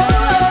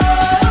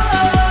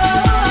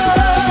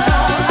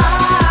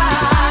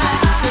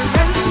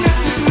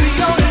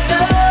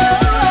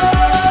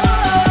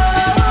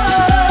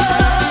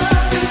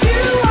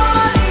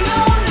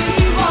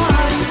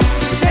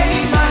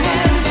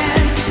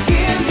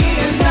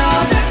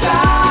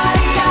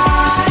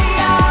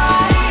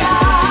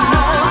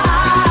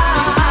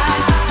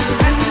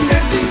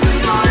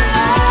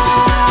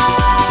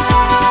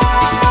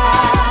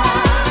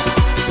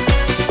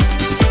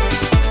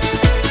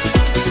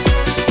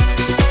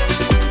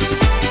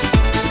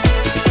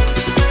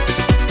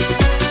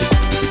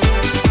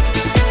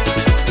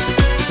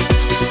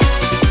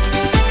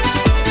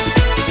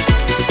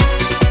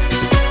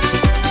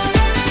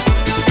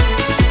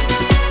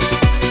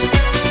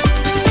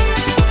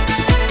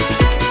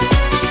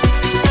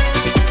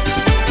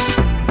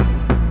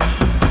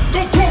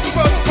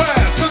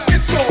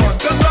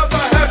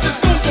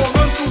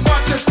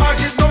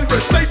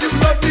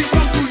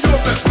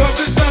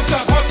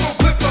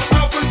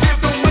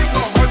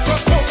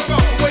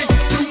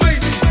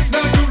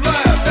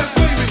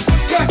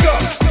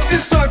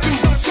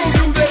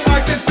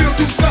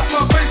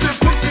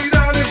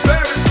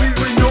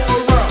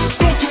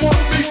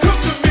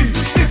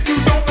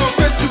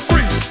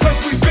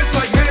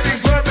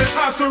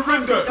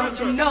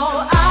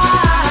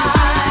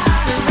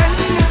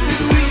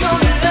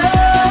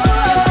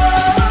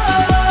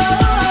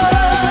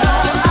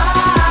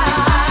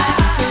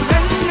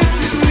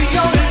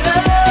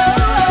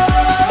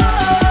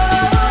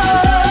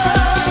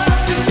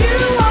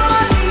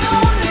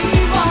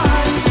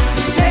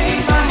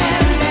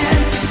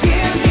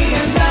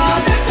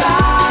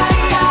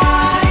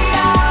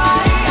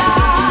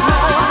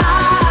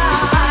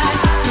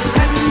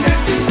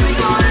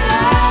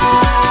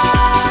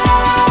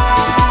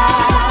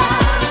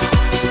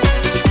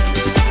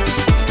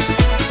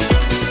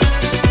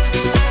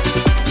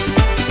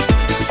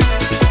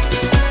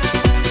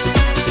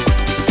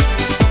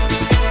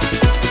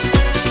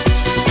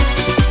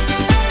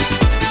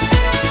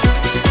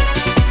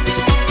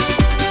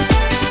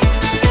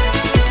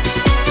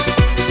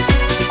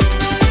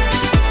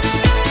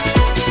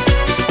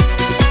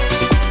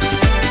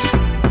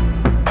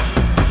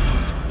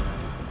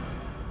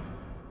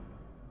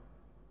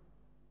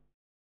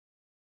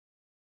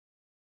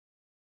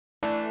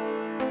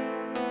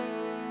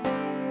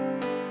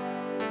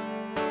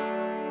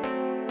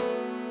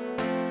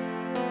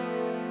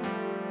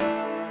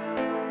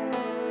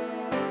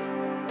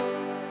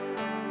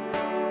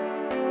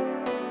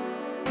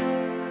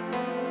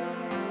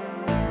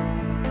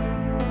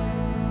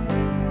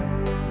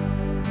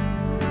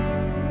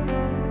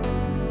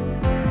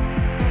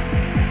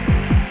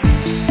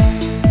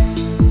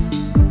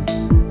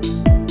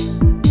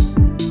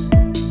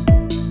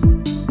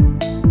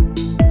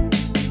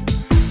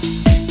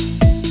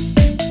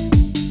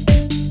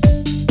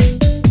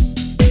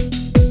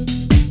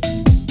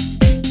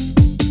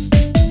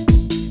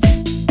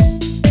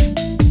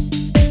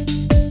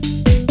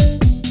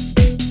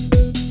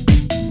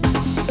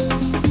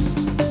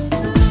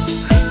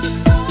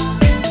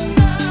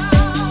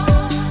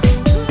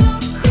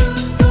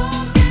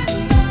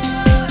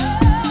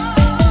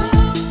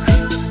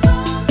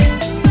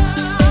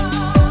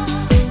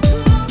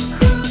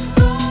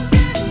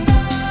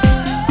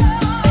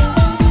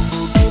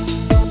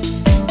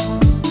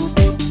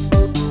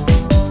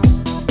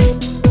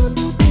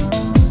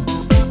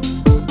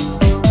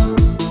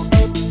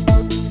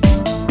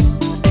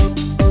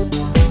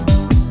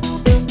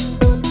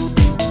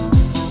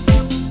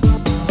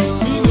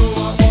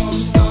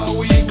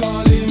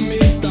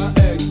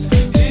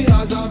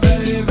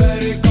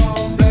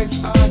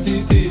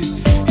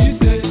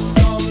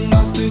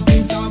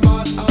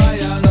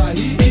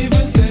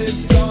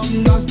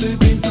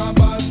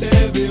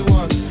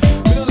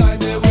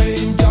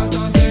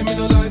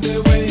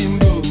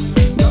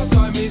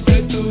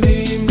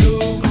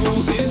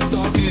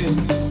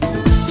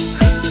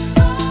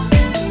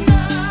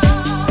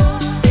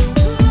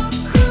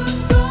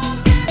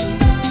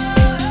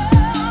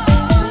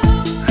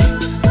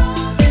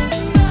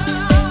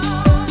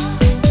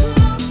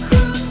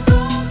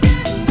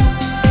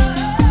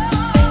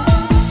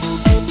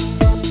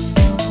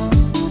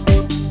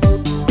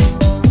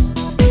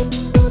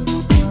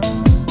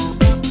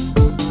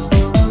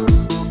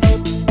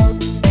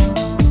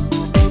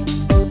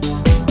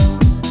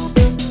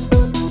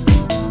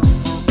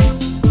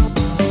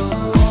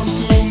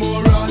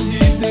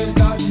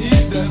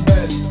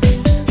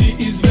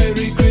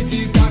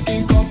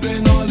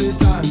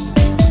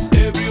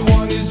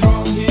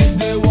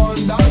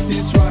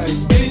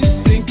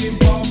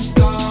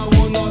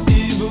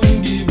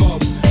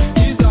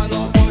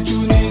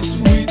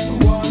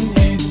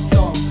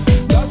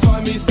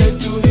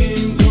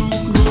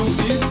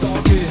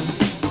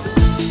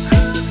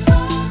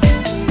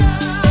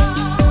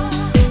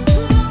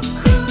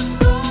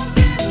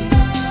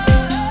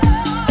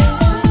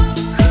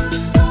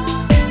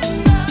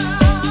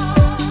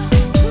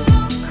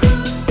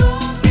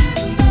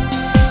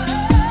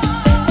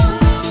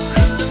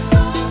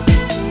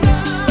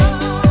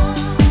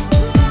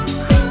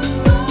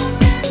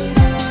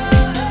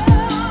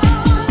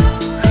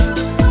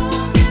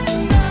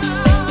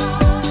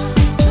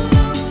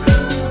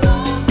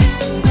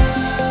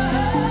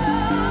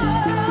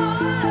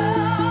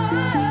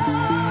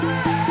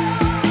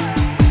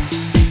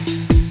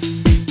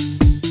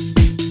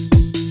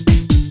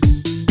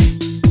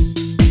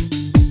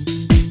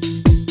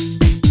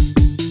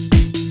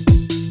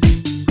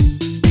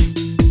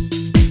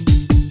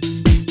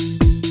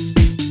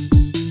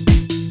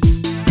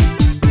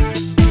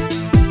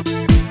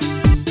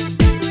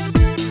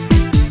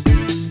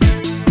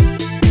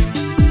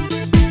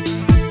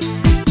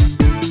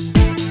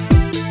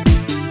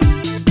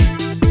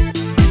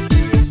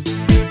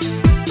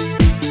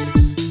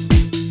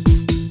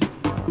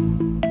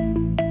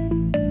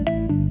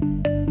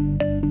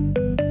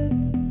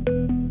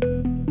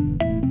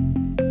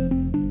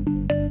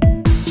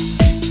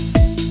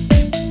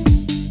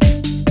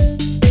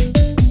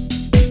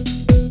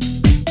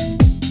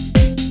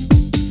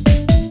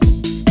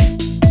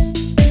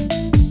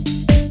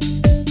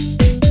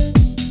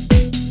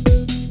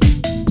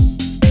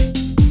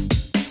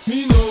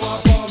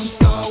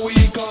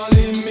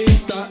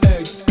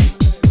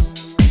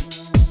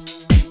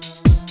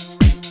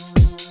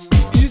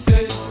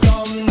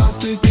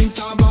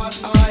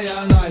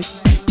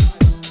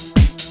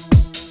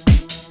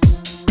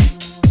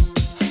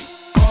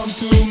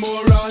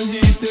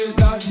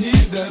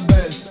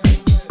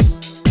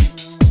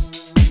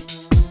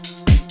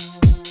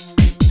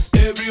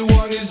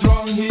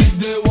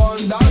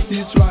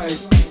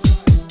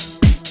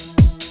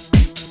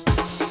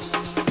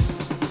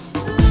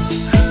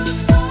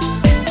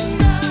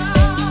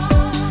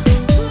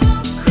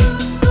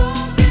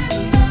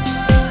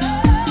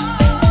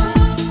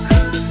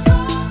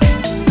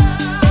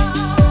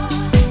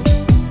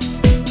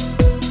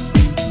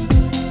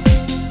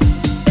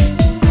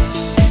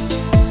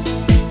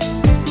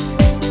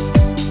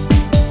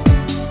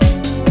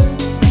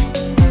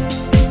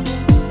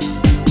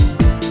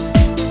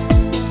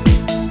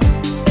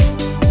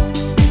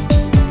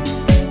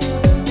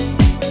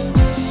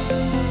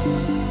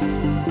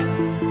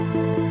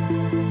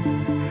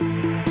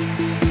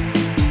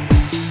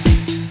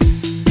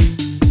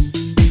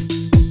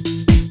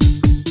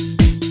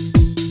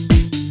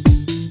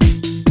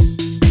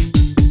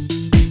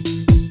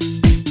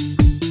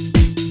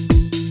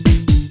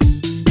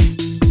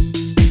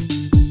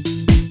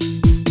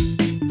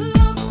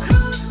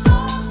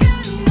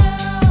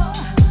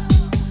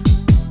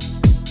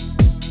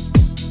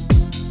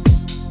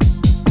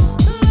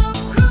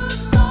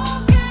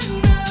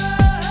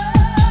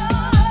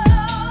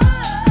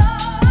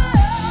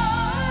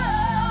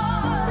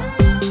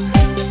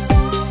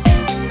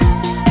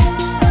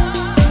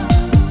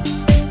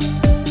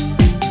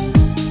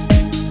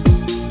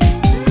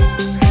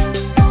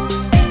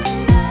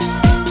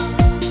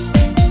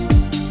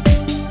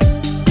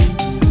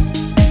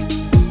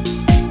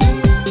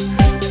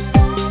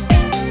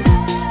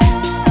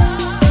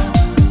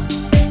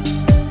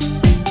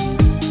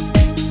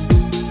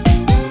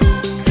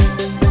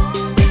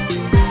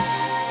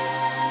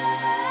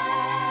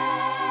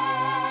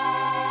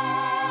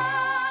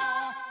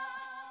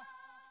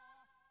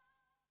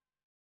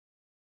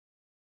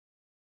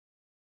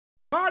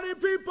 Party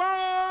people!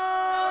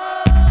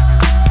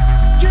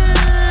 Yeah!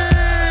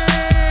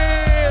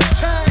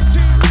 Tag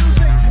team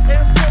music in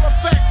full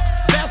effect.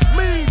 That's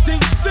me,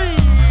 DC,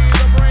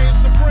 the brain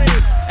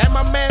supreme. And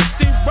my man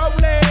Steve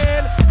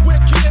Rowland. We're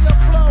kicking the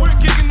flow. We're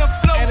kicking the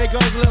flow. And it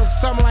goes a little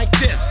something like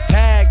this.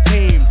 Tag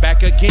team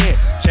back again.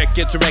 Check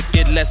it, direct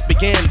it, let's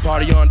begin.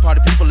 Party on, party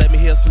people, let me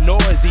hear some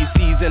noise.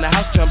 DC's in the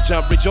house, jump,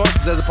 jump,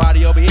 rejoices. There's a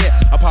party over here,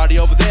 a party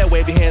over there.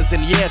 Wave your hands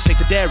in the air, shake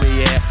the dairy,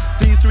 yeah.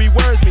 These three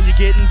words mean you're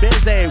getting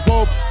busy.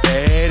 Whoop,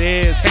 there it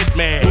is,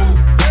 Hitman. Whoop,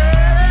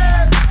 there it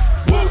is.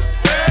 Whoop,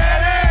 there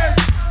it is.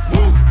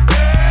 Whoop,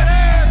 there it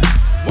is.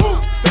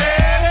 Whoop,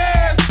 there it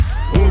is.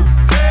 Whoop,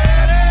 there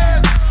it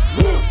is.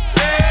 Whoop,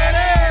 there it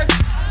is.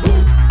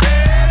 Whoop,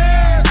 there it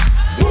is.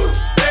 Whoop,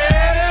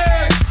 there it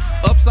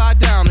is. Upside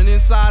down and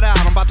inside out.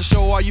 I'm about to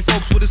show all you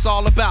folks what it's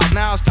all about.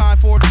 Now it's time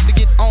for it to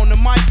get on the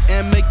mic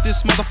and make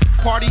this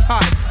party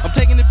hot. I'm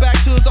taking it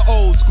back to the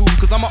old school,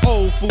 cause I'm an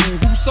old fool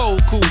who's so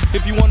cool.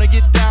 If you wanna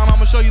get down,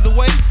 I'ma show you the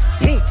way.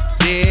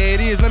 There it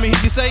is, let me hear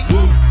you say.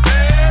 Whoop,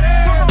 there it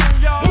is. Come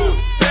on, y'all. Whoop,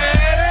 there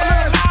it is. A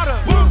little louder.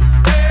 Whoop,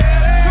 there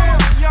it is. Come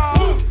on, y'all.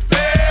 Whoop,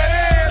 there it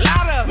is.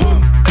 Louder.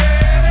 Whoop,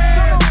 there it is.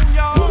 Come on,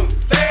 y'all. Whoop,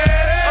 there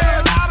it is. A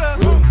little louder.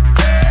 Whoop,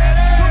 there it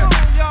is. Come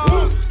on, y'all.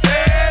 Whoop,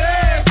 there it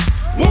is.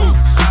 Whoop,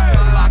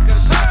 shaka laka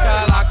shaka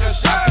laka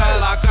shaka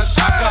laka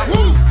shaka.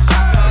 Whoop,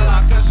 shaka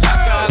laka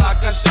shaka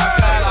laka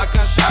shaka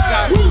laka shaka.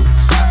 Whoop,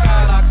 shaka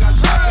laka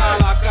shaka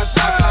laka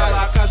shaka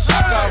laka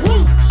shaka.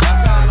 Whoop,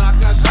 shaka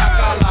laka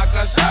shaka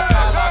laka shaka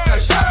laka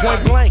shaka.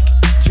 Point blank,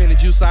 gin and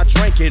juice I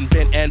drink and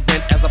bent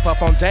as I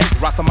puff on dank.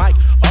 Rock the mic,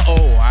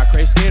 I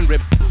crave skin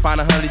rip. Find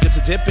a honey dip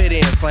to dip it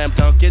in. Slam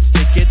dunk it,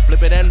 stick it,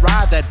 flip it and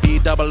ride that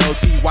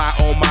B-double-O-T-Y,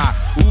 oh my.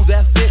 Ooh,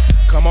 that's it,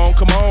 come on,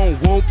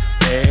 whoop,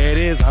 there it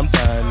is, I'm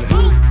done.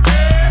 Whoop,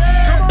 there it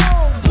is. Come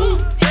on, whoop,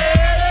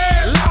 there it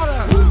is.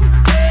 Louder, whoop,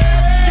 there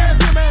it is. Give it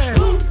to me,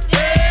 whoop,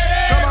 there it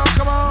is.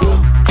 Come on,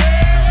 whoop,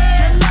 there it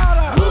is. Get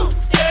louder, whoop,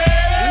 there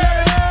it is. Let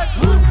it hit,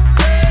 whoop,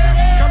 there it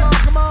is.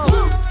 Come on,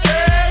 whoop,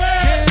 there it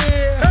is.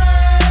 Yeah.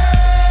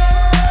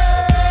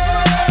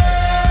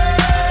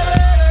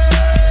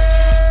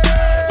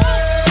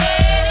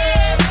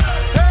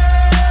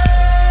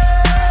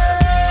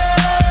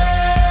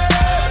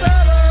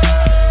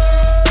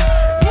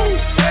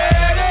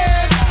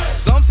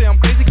 Some say I'm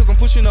crazy cause I'm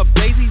pushing up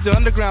daisies. The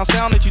underground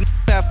sound that you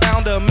have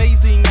found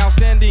amazing,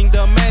 outstanding,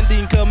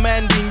 demanding,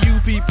 commanding you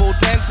people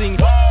dancing.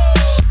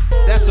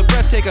 That's a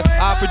breath taker.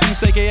 I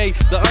produce aka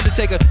The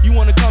Undertaker. You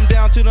wanna come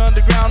down to the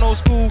underground old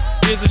school?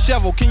 Here's a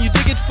shovel. Can you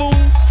dig it, fool?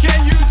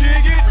 Can you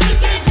dig it? We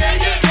can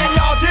dig it. Can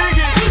y'all dig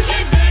it? We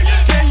can dig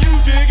it. Can you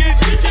dig it?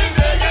 We can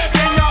dig it.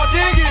 Can y'all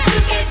dig it? We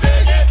can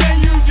dig it.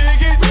 Can you dig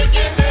it? We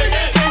can dig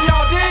it. Can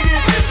y'all dig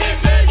it? We can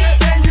dig it.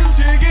 Can you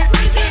dig it?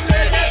 We can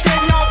dig it.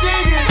 Can y'all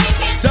dig it?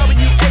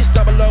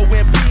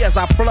 W-H-O-O-M-P as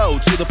I flow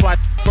to the fly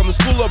from the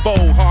school of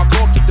old.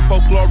 Hardcore, kick the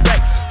folklore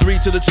wreck. 3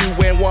 to the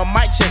 2 and 1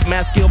 mic check.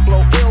 Mass skill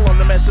flow ill on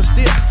the mess of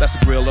steel. That's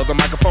the grill of the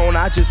microphone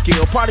I just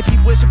killed. Party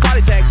people, it's your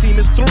party tag team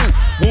is through.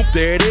 Whoop,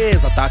 there it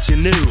is, I thought you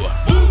knew.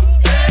 Whoop,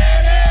 there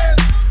it is.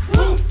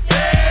 Whoop,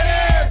 there it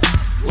is.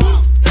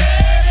 Whoop,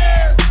 there it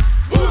is.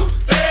 Whoop,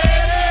 there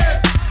it is.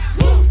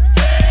 Whoop, there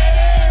it is.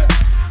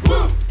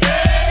 Whoop,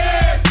 there it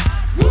is.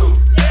 Whoop,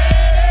 there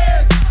it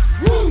is.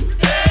 Whoop,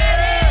 there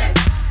it is.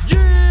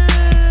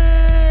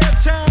 Yeah,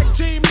 tag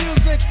team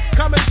music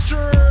coming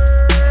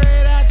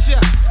straight at ya.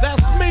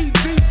 That's me,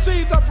 DC,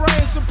 the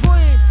brain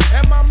supreme,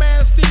 and my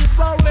man Steve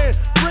Rowland.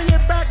 Bring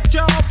it back,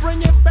 y'all,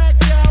 bring it back,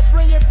 y'all,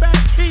 bring it back.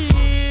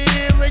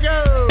 Here we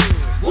go.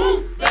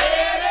 Whoop, there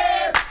it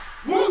is.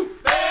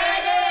 Whoop, there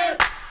it is.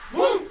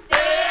 Whoop,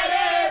 there it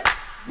is.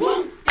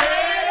 Whoop,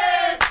 there it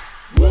is.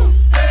 Whoop,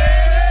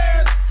 there it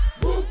is.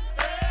 Whoop,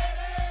 there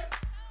it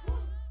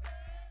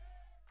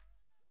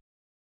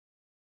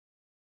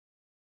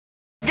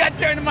is. Got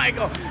to turn the mic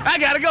on. I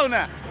gotta go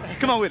now.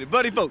 Come on with it,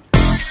 buddy folks.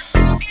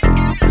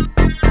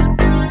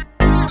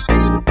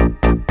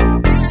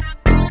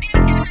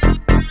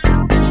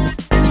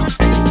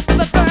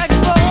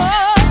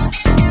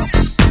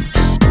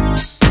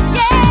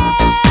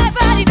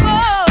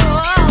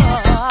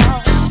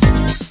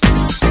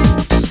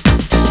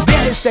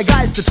 Der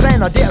geilste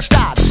Trainer der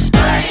Stadt.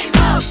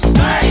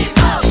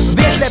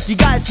 Wer schleppt die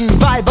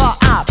geilsten Weiber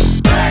ab?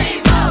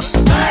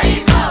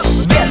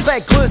 Wer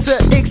trägt Größe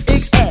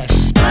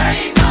XXS?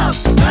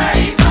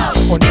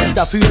 Und ist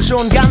dafür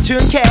schon ganz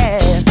schön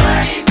Cash.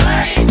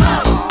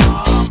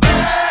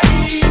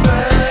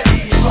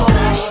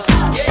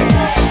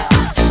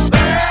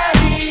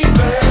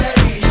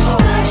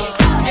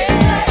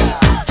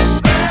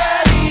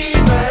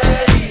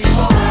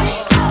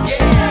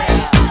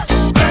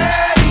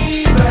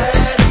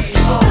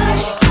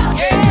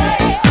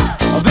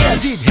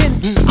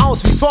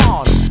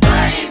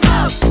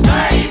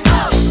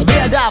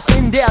 Wer darf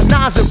in der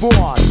Nase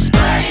bohren?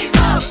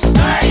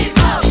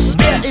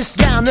 Wer isst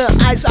gerne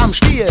Eis am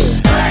Stiel?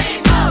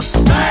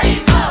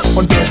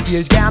 Und wer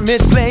spielt gern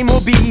mit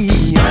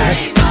Playmobil?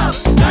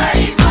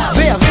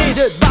 Wer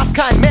redet, was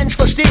kein Mensch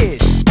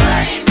versteht?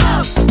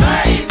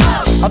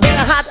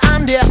 Wer hat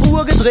an der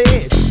Uhr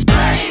gedreht?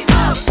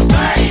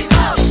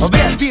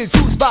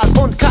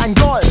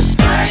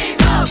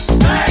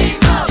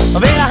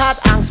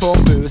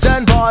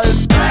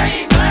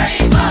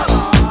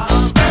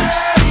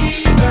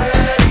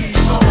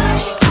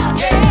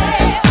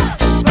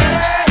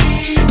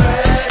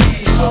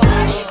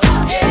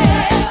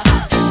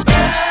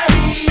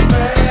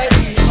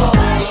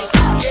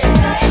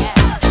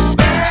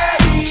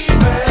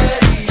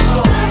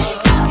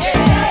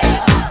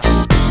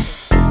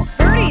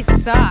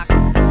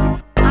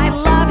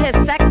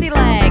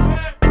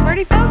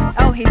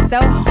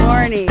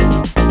 horny.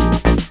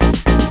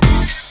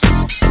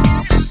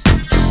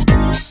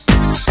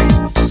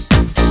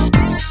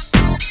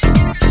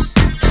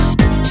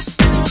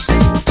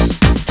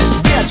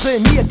 Wer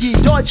trainiert die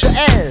deutsche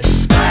Elf?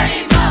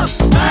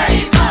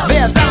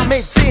 Wer sah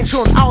mit 10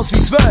 schon aus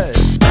wie 12?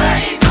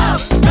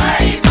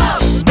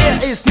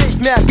 Wer ist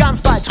nicht mehr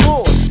ganz bei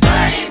Trost?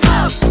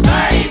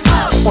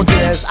 Und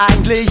wer ist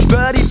eigentlich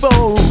Birdie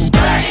Folks?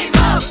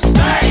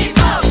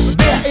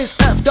 Wer ist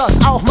öfters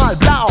auch mal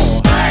blau?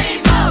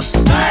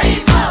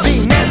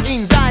 Wie nennt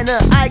ihn seine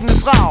eigene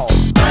Frau?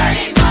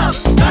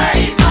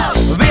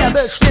 Wer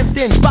bestimmt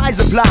den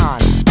Speiseplan?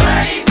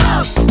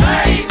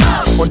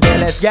 Und wer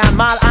lässt gern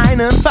mal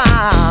einen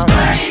fahren?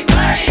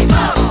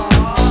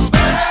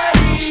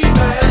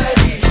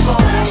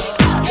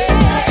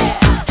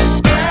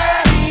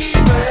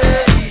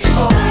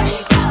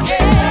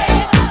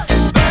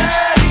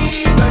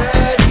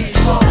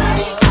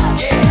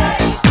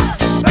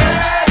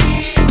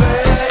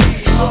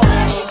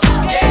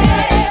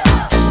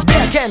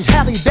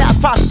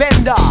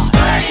 Fassbender.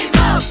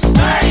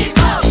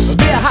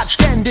 Wer hat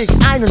ständig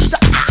einen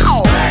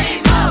Au!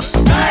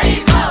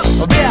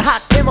 Wer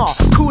hat immer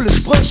coole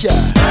Sprüche?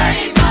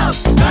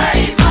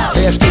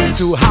 Wer steht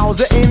zu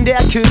Hause in der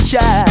Küche?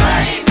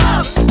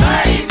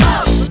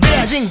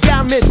 Wer singt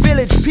gern mit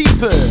Village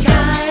People?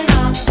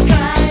 Keiner.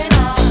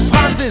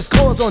 Franz ist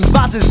groß und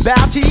was ist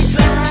Bertie?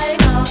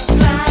 Kleiner.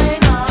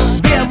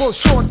 Wer muss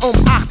schon um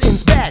 8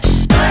 ins Bett?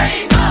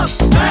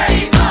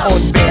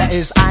 Und wer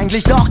ist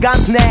eigentlich doch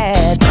ganz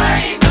nett?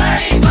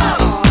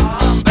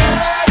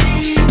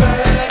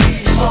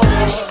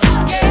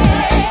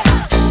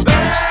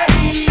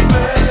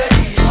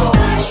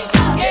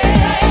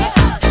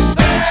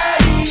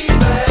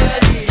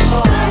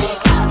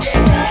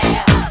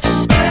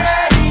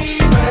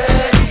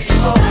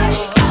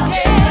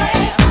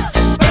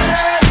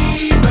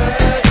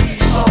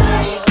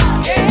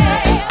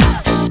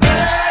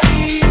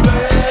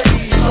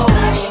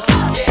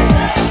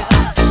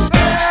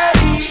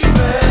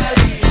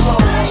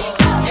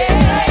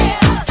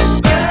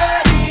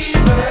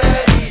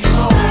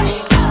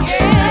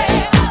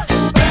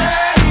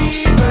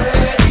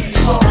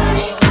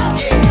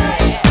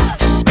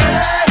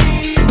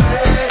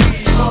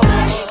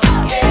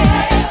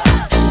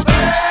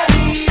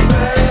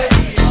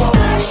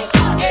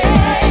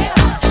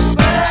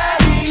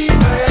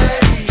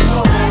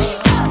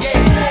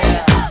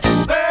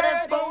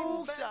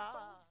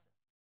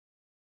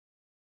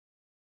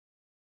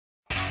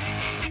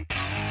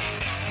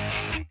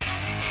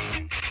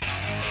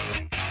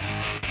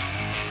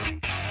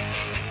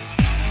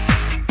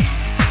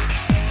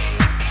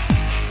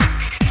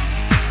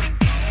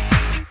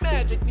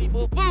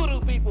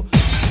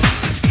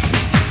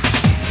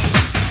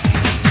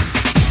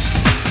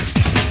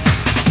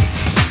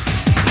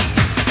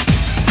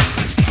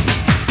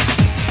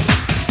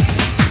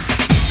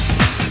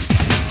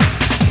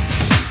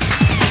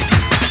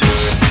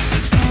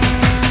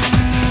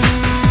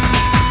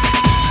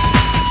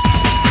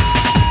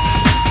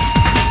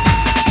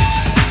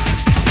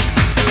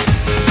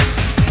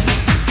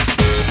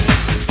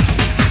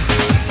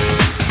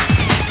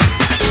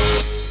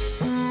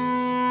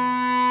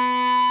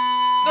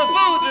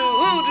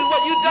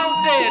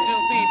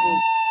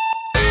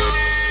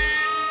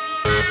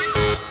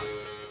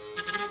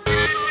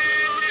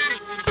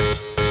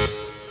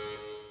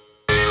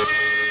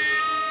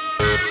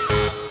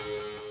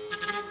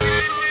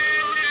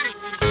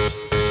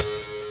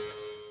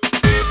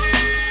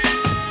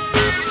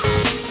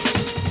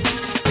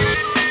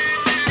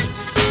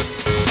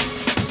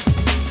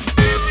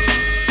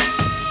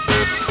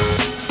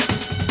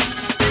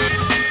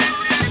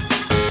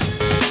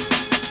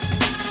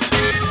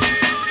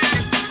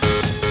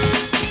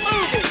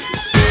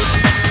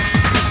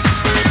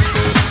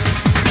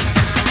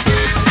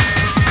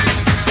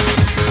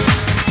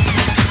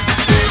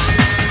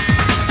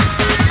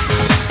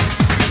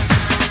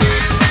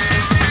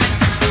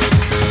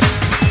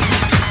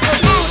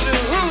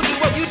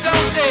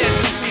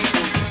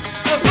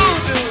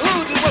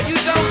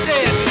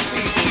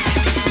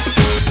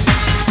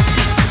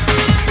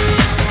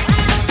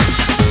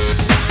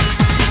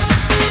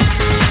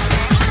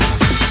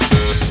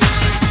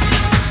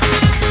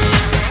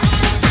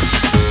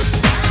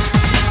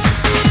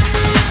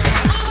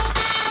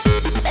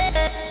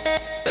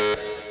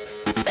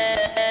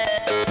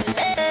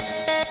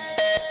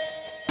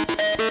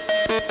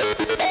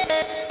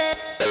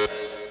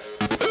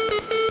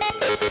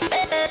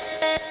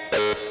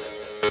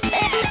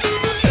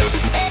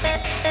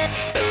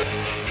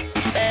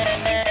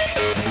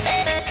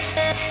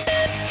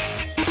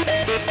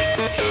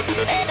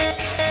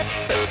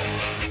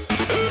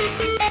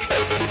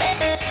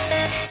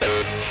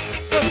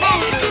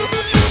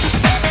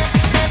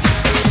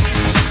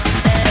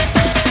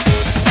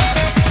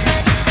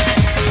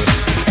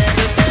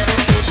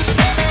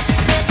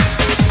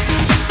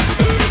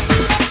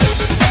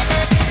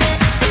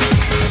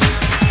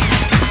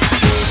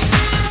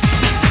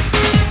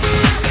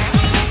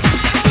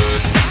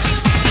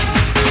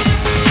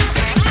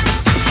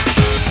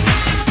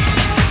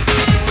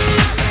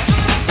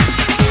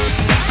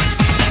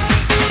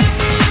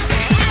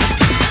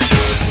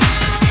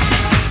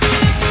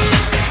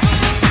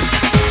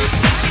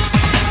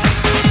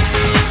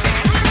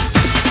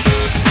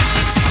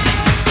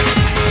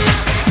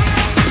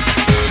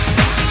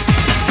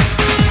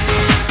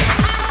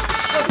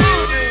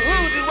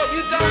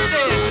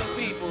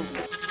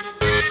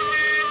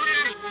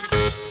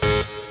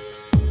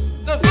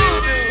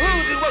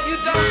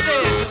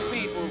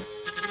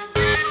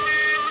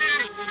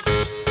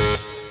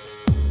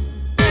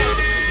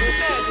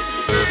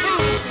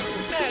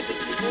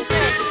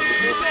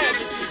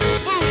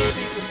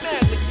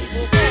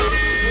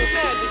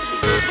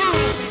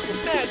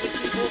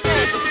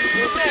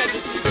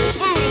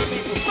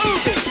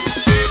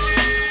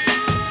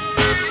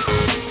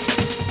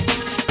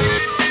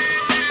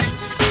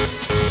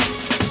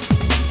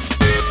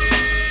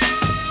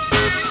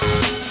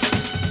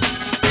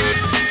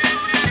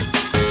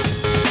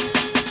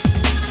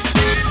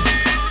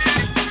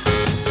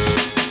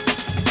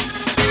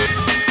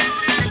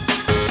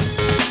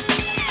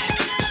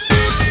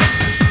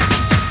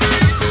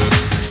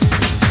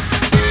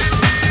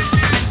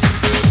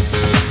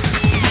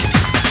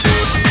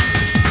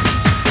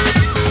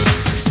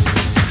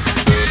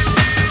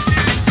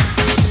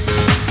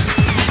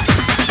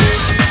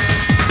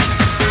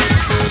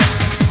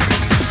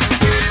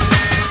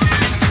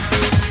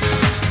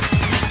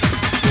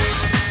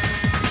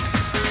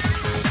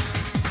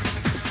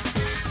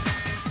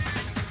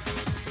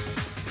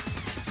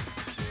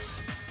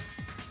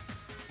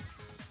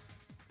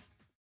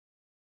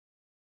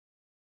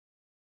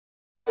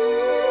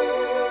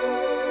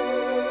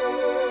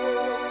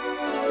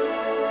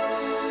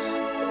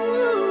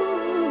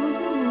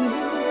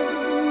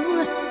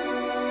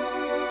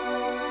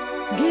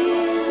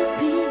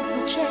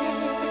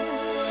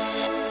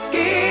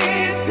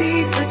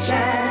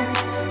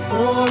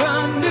 for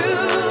a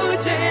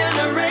new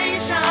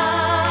generation.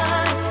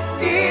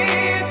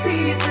 Give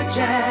peace a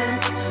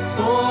chance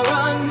for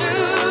a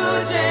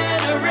new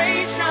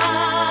generation.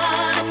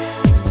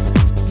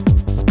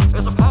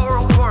 It's the power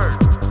of the word.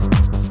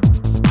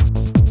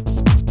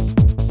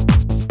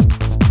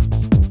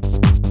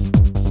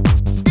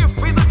 Give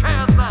me the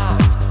chance now.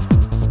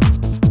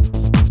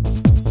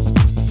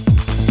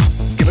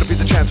 Give it a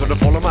piece of chance to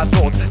follow my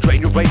thoughts.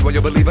 Train your brain while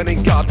you're believing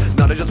in God.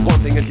 Not just one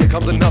thing and here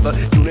comes another.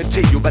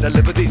 Unity, you better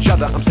live with each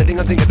other. I'm sitting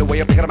and thinking the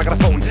way I pick up my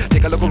microphone.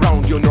 Take a look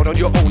around, you're not on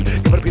your own.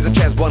 Give it a piece of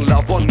chance, one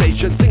love, one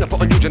nation. Sing it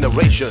for a new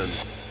generation.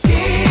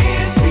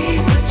 Give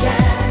peace a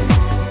chance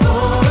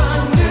for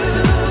a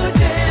new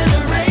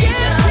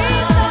generation.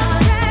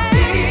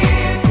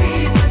 Give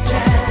peace a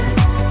chance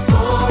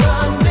for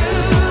a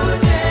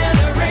new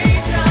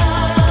generation.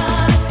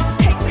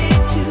 Take me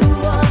to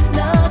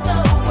another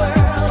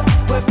world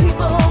where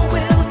people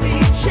will be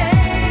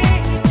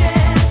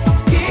changing.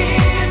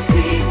 Give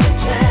peace a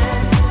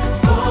chance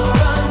for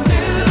a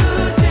new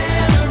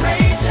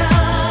generation.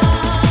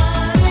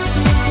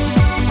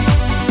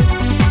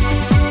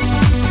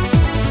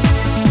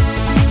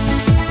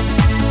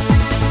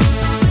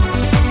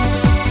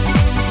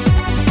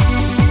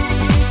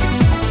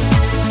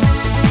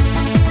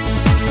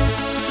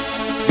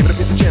 Give it a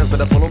piece of chance,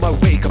 better follow my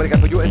way. Come again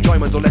for your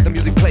enjoyment, don't let the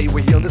music play.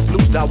 We heal this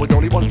blues now with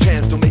only one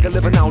chance to make a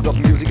living out of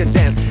music and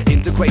dance.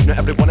 Integrate now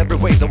everyone, every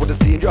way. I want to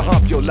see in your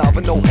heart, your love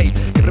and no hate.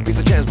 Give it a piece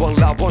of chance, one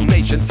love, one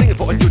nation. Sing it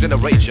for a new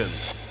generation.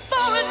 For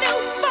a new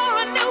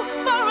generation.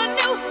 For a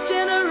new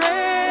generation.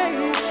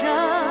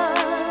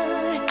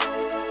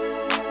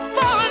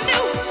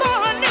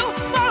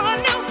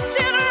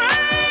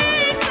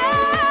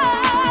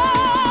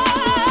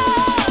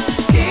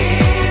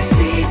 Give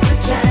peace a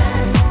chance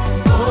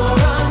for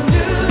a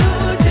new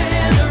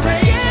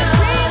generation.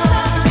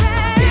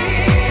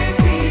 Give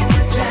peace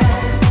a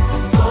chance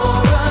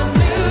for a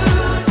new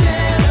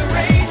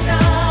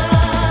generation.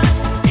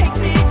 Take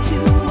me to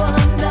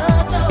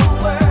another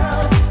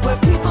world where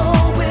people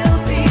will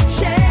be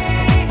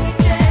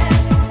changing.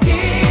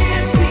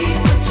 Give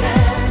peace a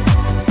chance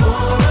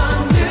for a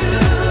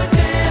new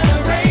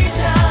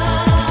generation.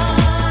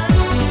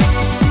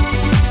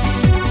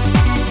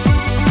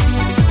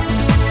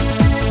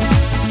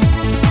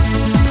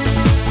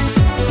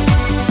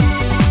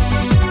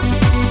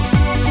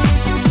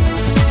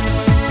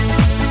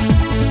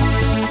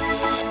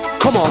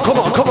 Come on, come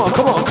on, come on,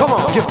 come on, come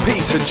on. Give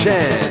peace a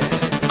chance.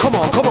 Come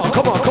on, come on,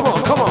 come on, come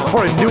on, come on.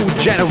 For a new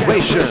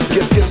generation.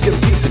 Give peace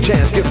a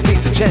chance. Give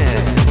peace a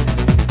chance.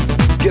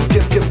 Give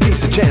peace a chance. Give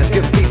peace a chance.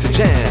 Give peace a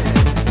chance.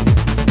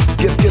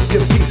 Give peace a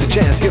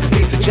chance. Give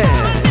peace a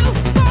chance.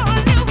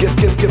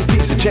 Give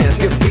peace a chance.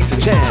 Give me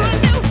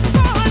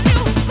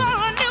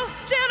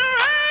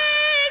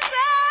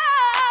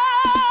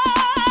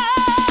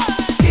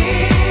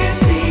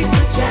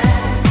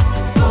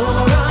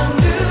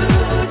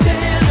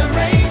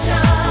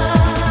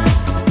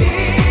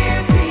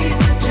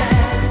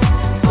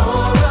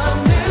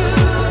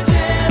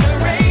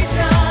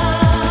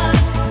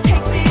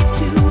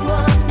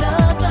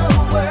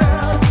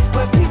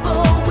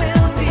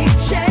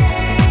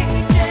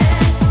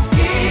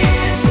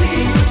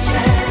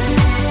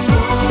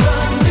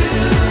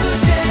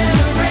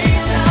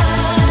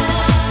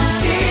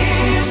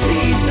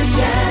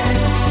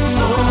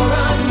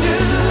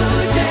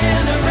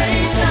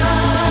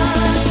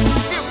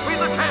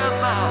the chance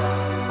now.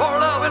 For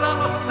love and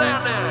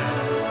understanding.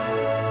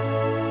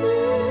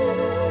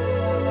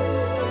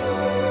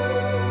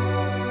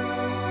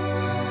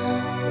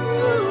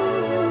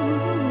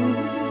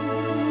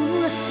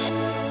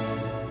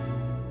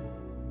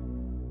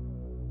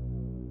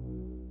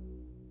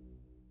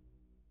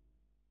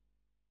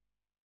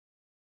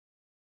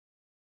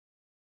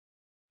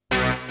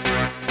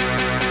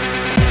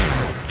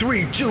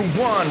 Three, two,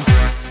 one.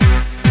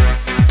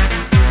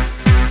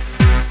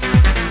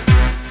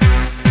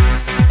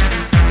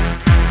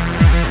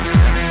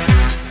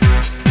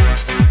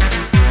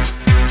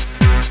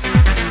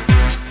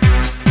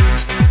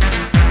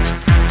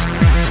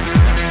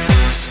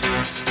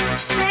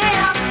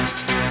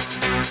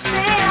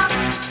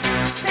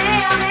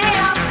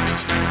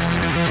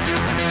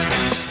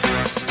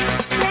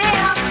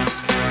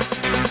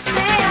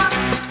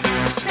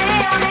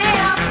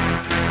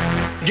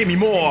 Give me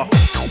more.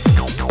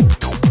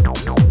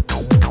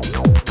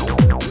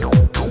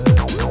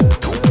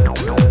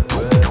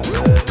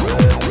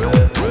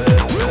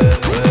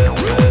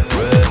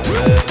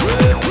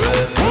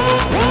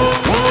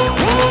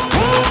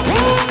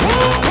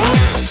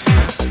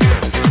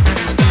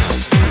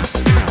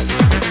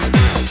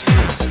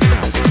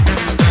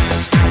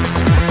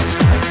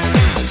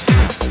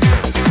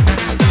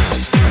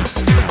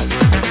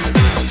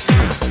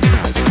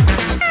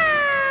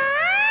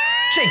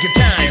 Take your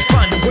time,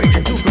 find a way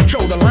to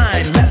control the line.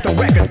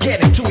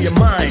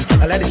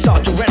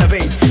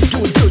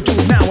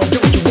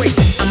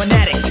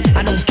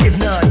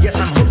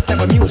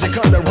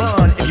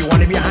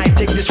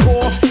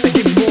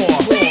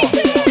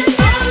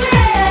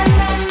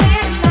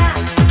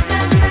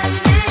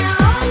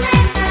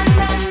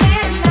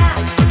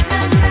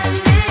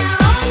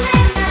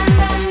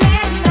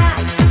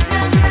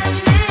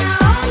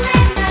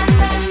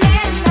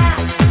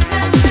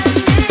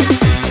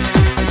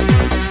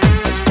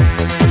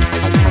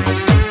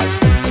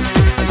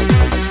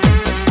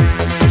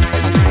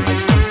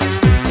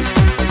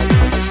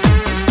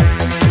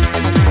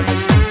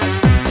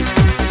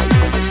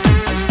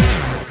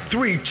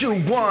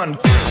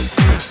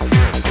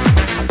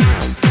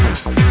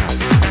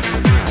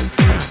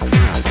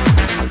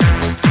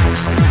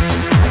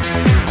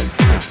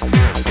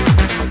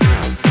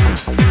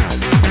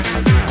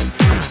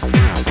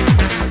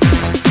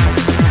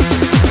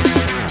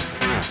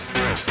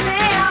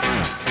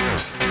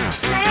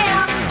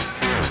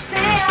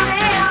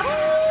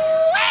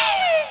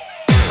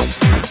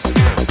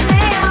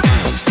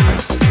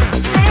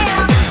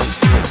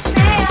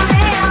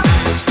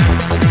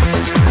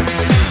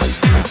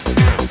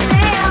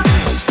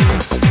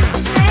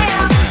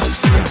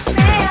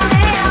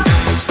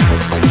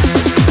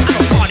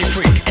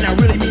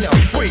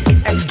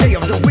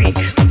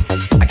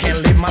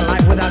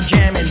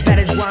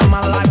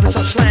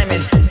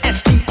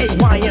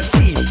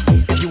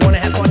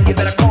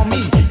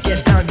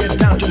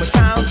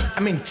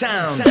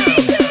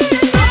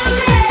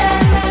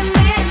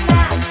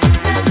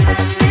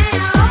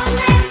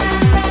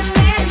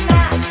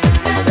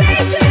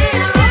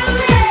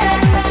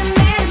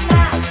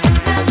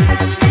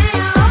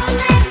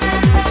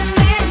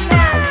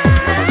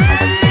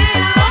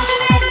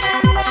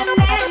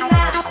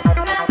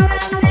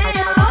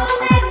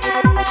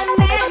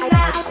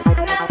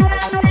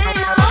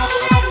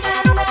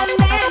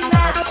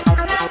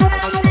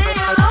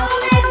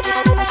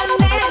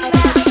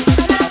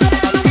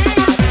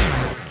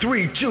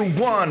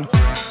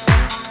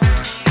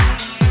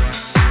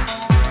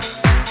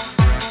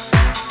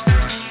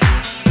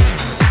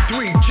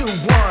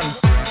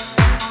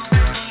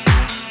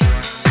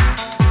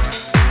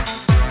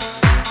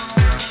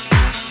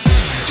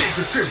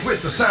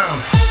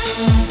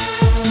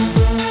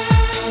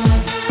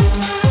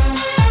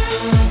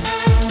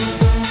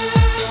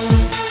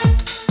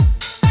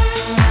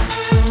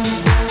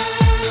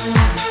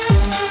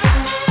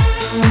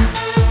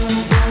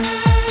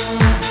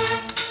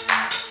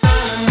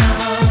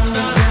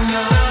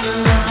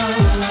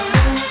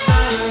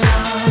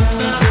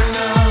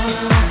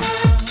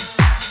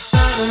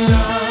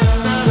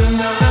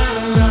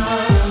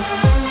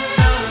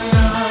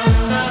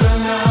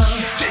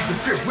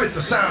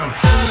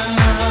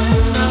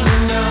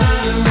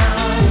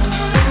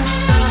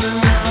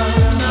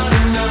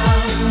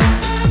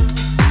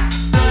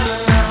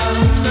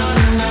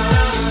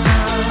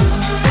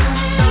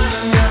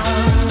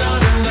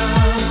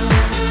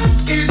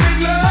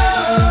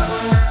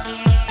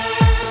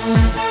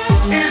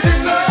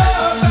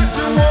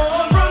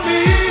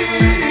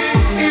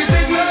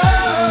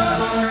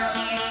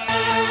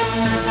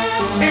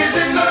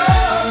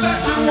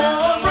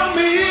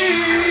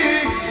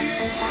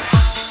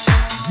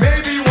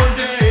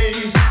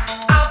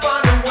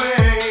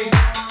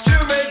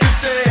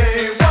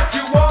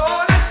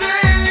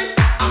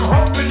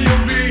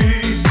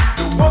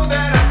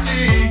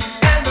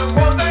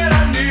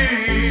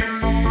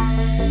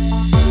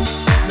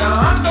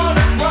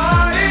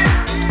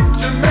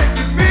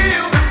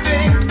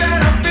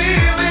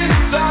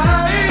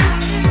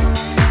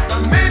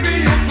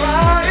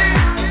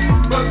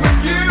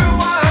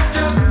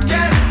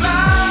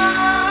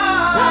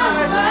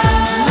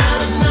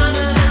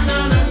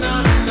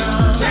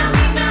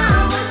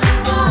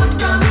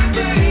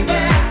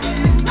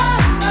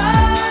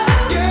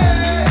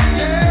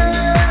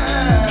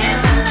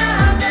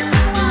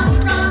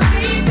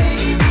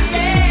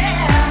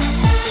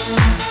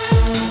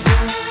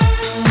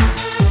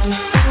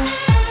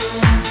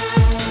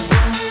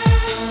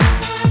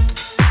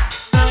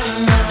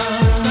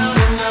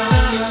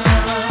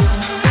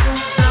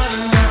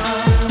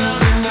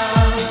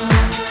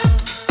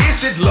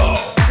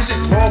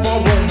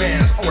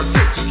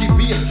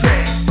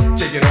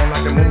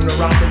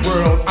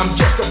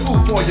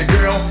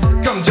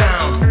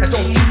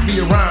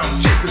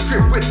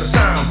 trip with the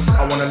sound.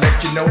 I wanna let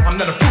you know I'm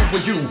not a fool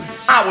for you.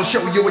 I will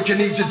show you what you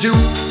need to do.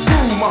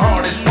 Ooh, my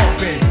heart is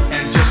pumping,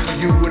 and just for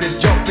you it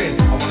is jumping.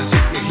 I wanna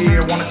take you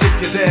here, wanna take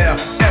you there.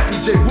 Every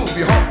day we'll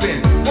be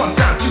humping. 1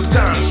 time, 2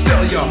 times,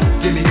 tell ya.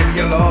 Give me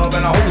your love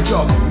and I'll hold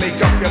ya.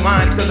 Make up your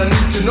mind, cause I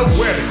need to know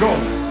where to go.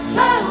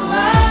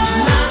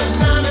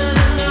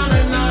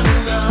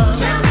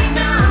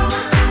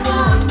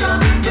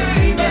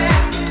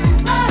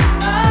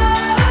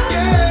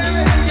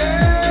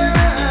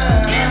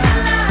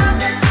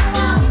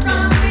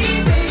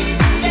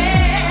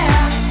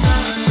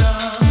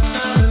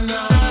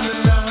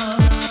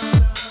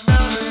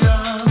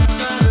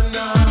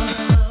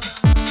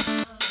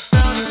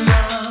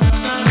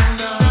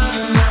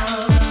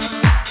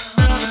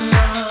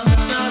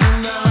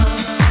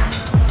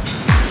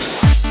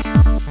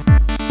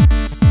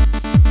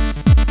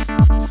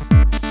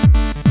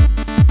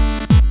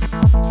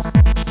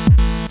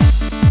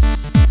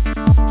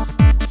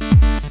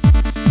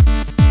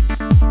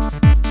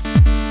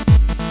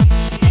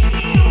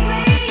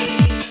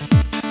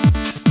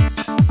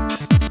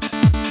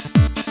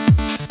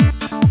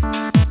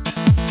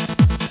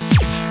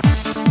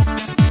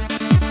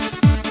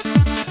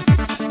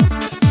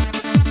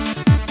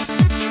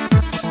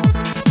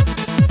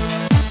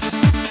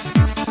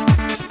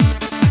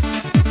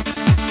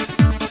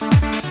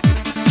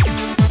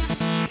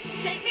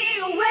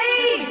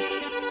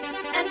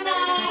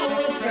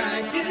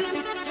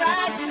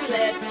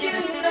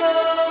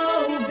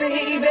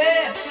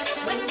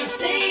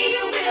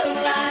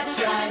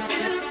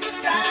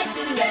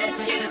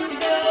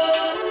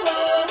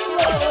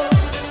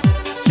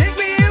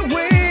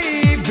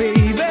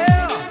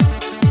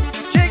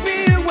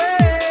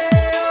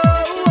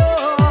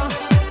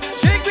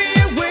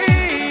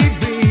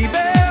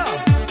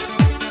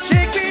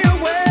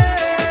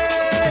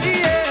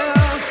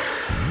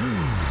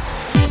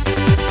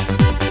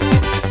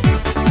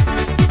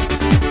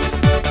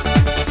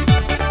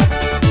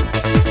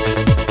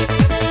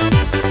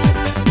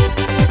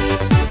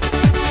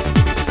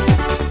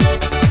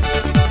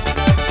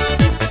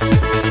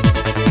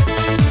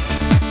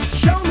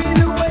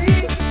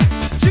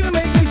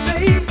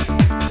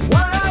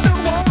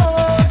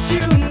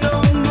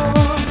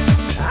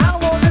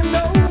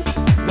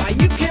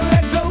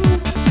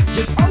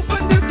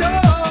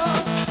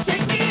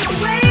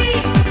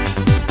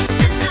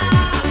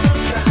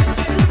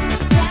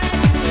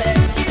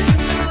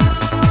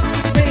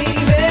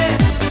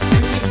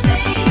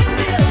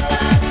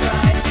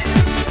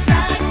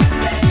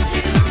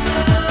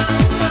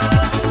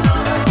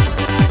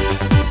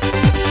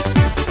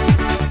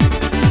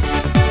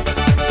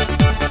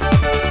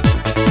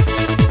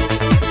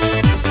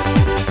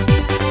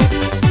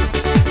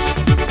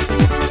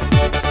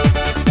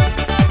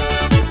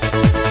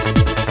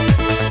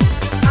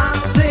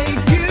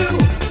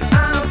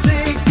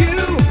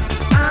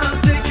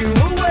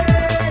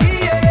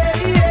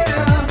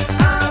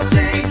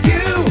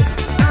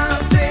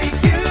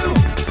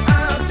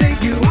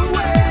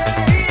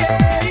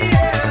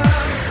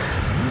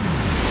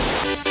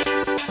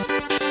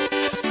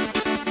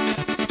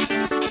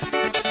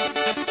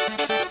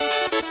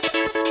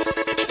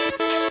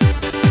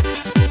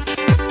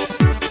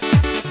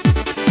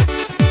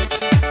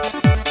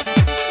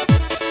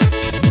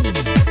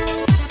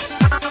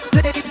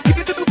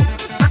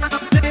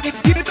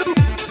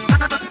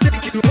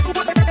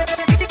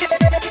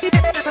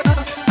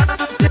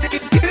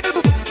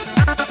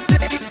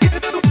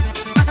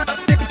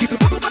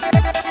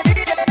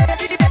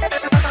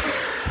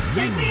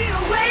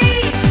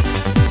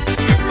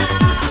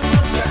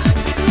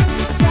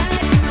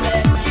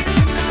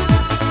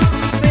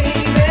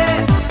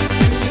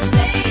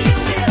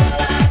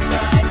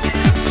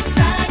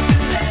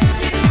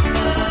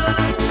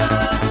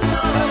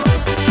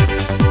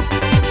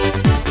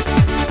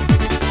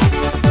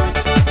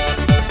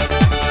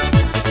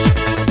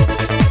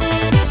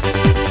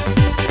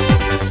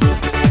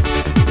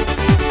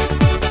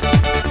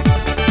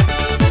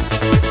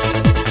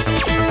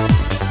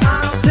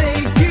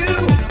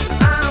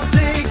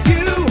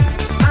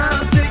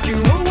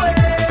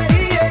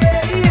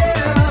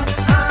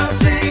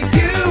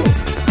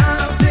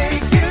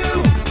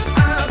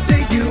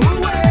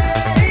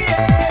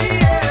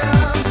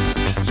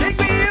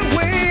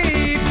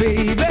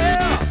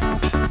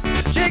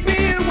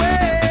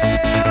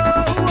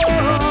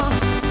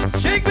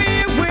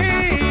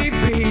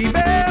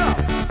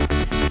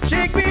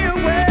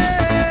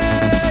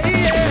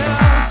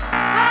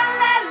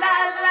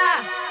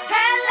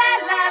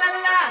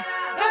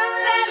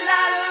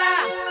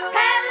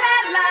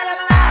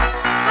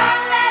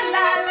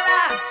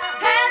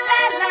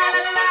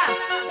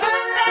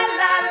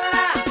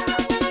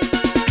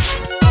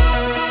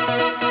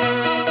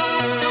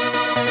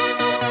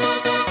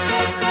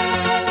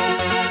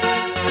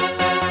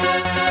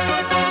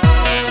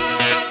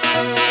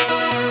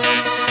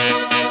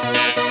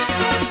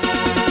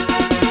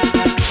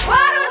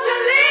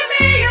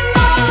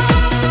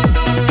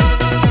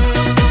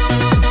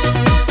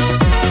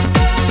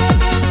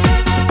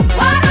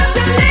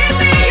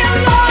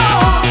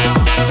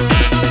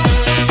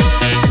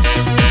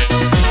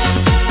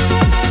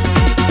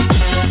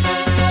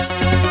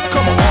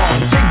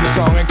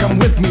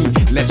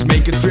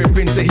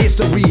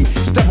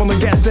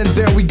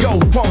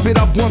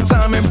 up one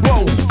time and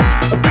blow.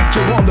 A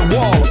picture on the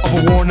wall of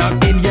a worn out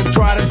Indian,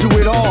 try to do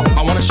it all.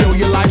 I wanna show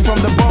you life from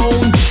the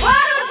bone. Why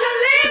don't you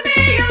leave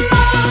me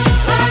alone?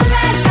 La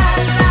la la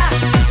la,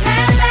 la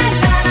la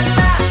la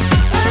la,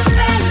 la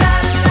la la.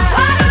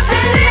 Why don't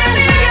you leave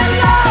me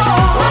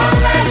alone?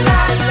 La la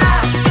la,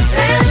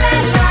 la la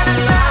la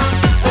la,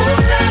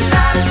 la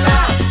la la,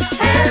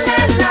 la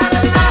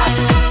la la.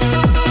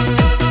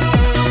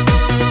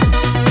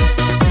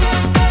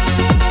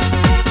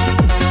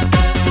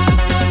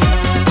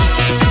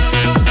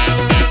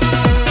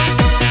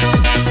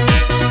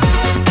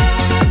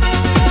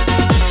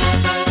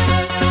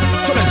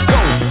 So let's go.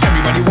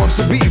 Everybody wants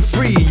to be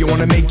free. You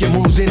wanna make your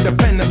moves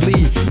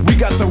independently. We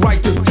got the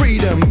right to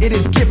freedom. It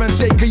is give and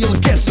take or you'll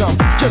get some.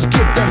 Just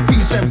give them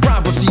peace and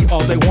privacy.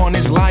 All they want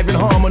is life in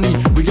harmony.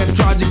 We can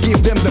try to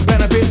give them the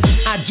benefit.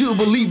 I do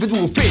believe it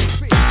will fit.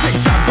 Tick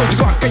tock, go to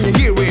clock, can you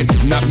hear it?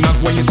 Knock knock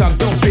when you talk,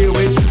 don't feel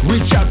it.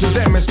 Reach out to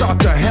them and start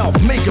to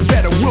help. Make a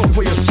better world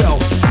for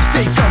yourself.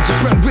 Stay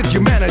consequent with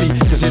humanity.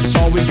 Cause it's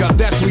all we got,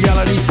 that's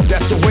reality.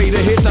 That's the way to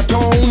hit the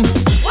tone.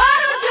 Why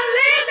don't you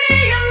leave me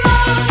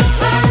alone?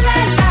 La la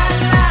la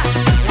la,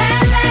 la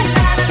la la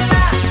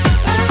la,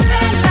 la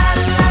la la.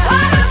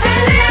 Why don't you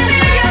leave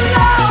me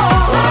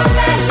alone? La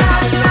la la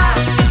la,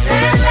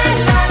 la la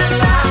la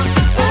la,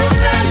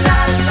 la la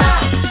la,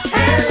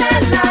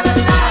 la la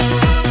la.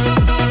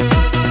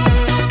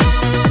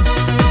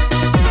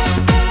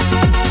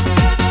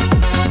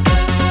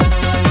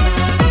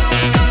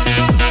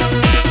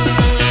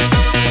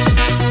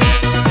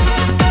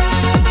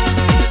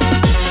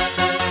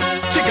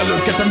 Take a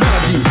look at the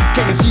melody.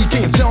 Can you see,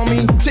 can you tell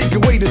me? Take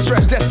away the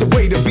stress, that's the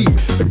way to be.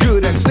 A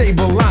good and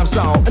stable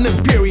lifestyle, an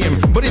imperium.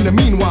 But in the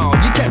meanwhile,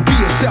 you can't be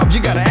yourself,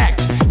 you gotta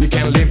act. You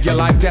can't live your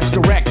life, that's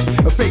correct.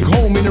 A fake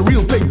home in a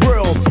real fake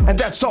world. And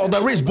that's all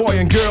there is, boy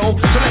and girl.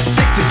 So let's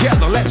stick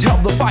together, let's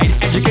help the fight.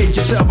 Educate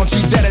yourself and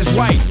see that is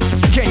right.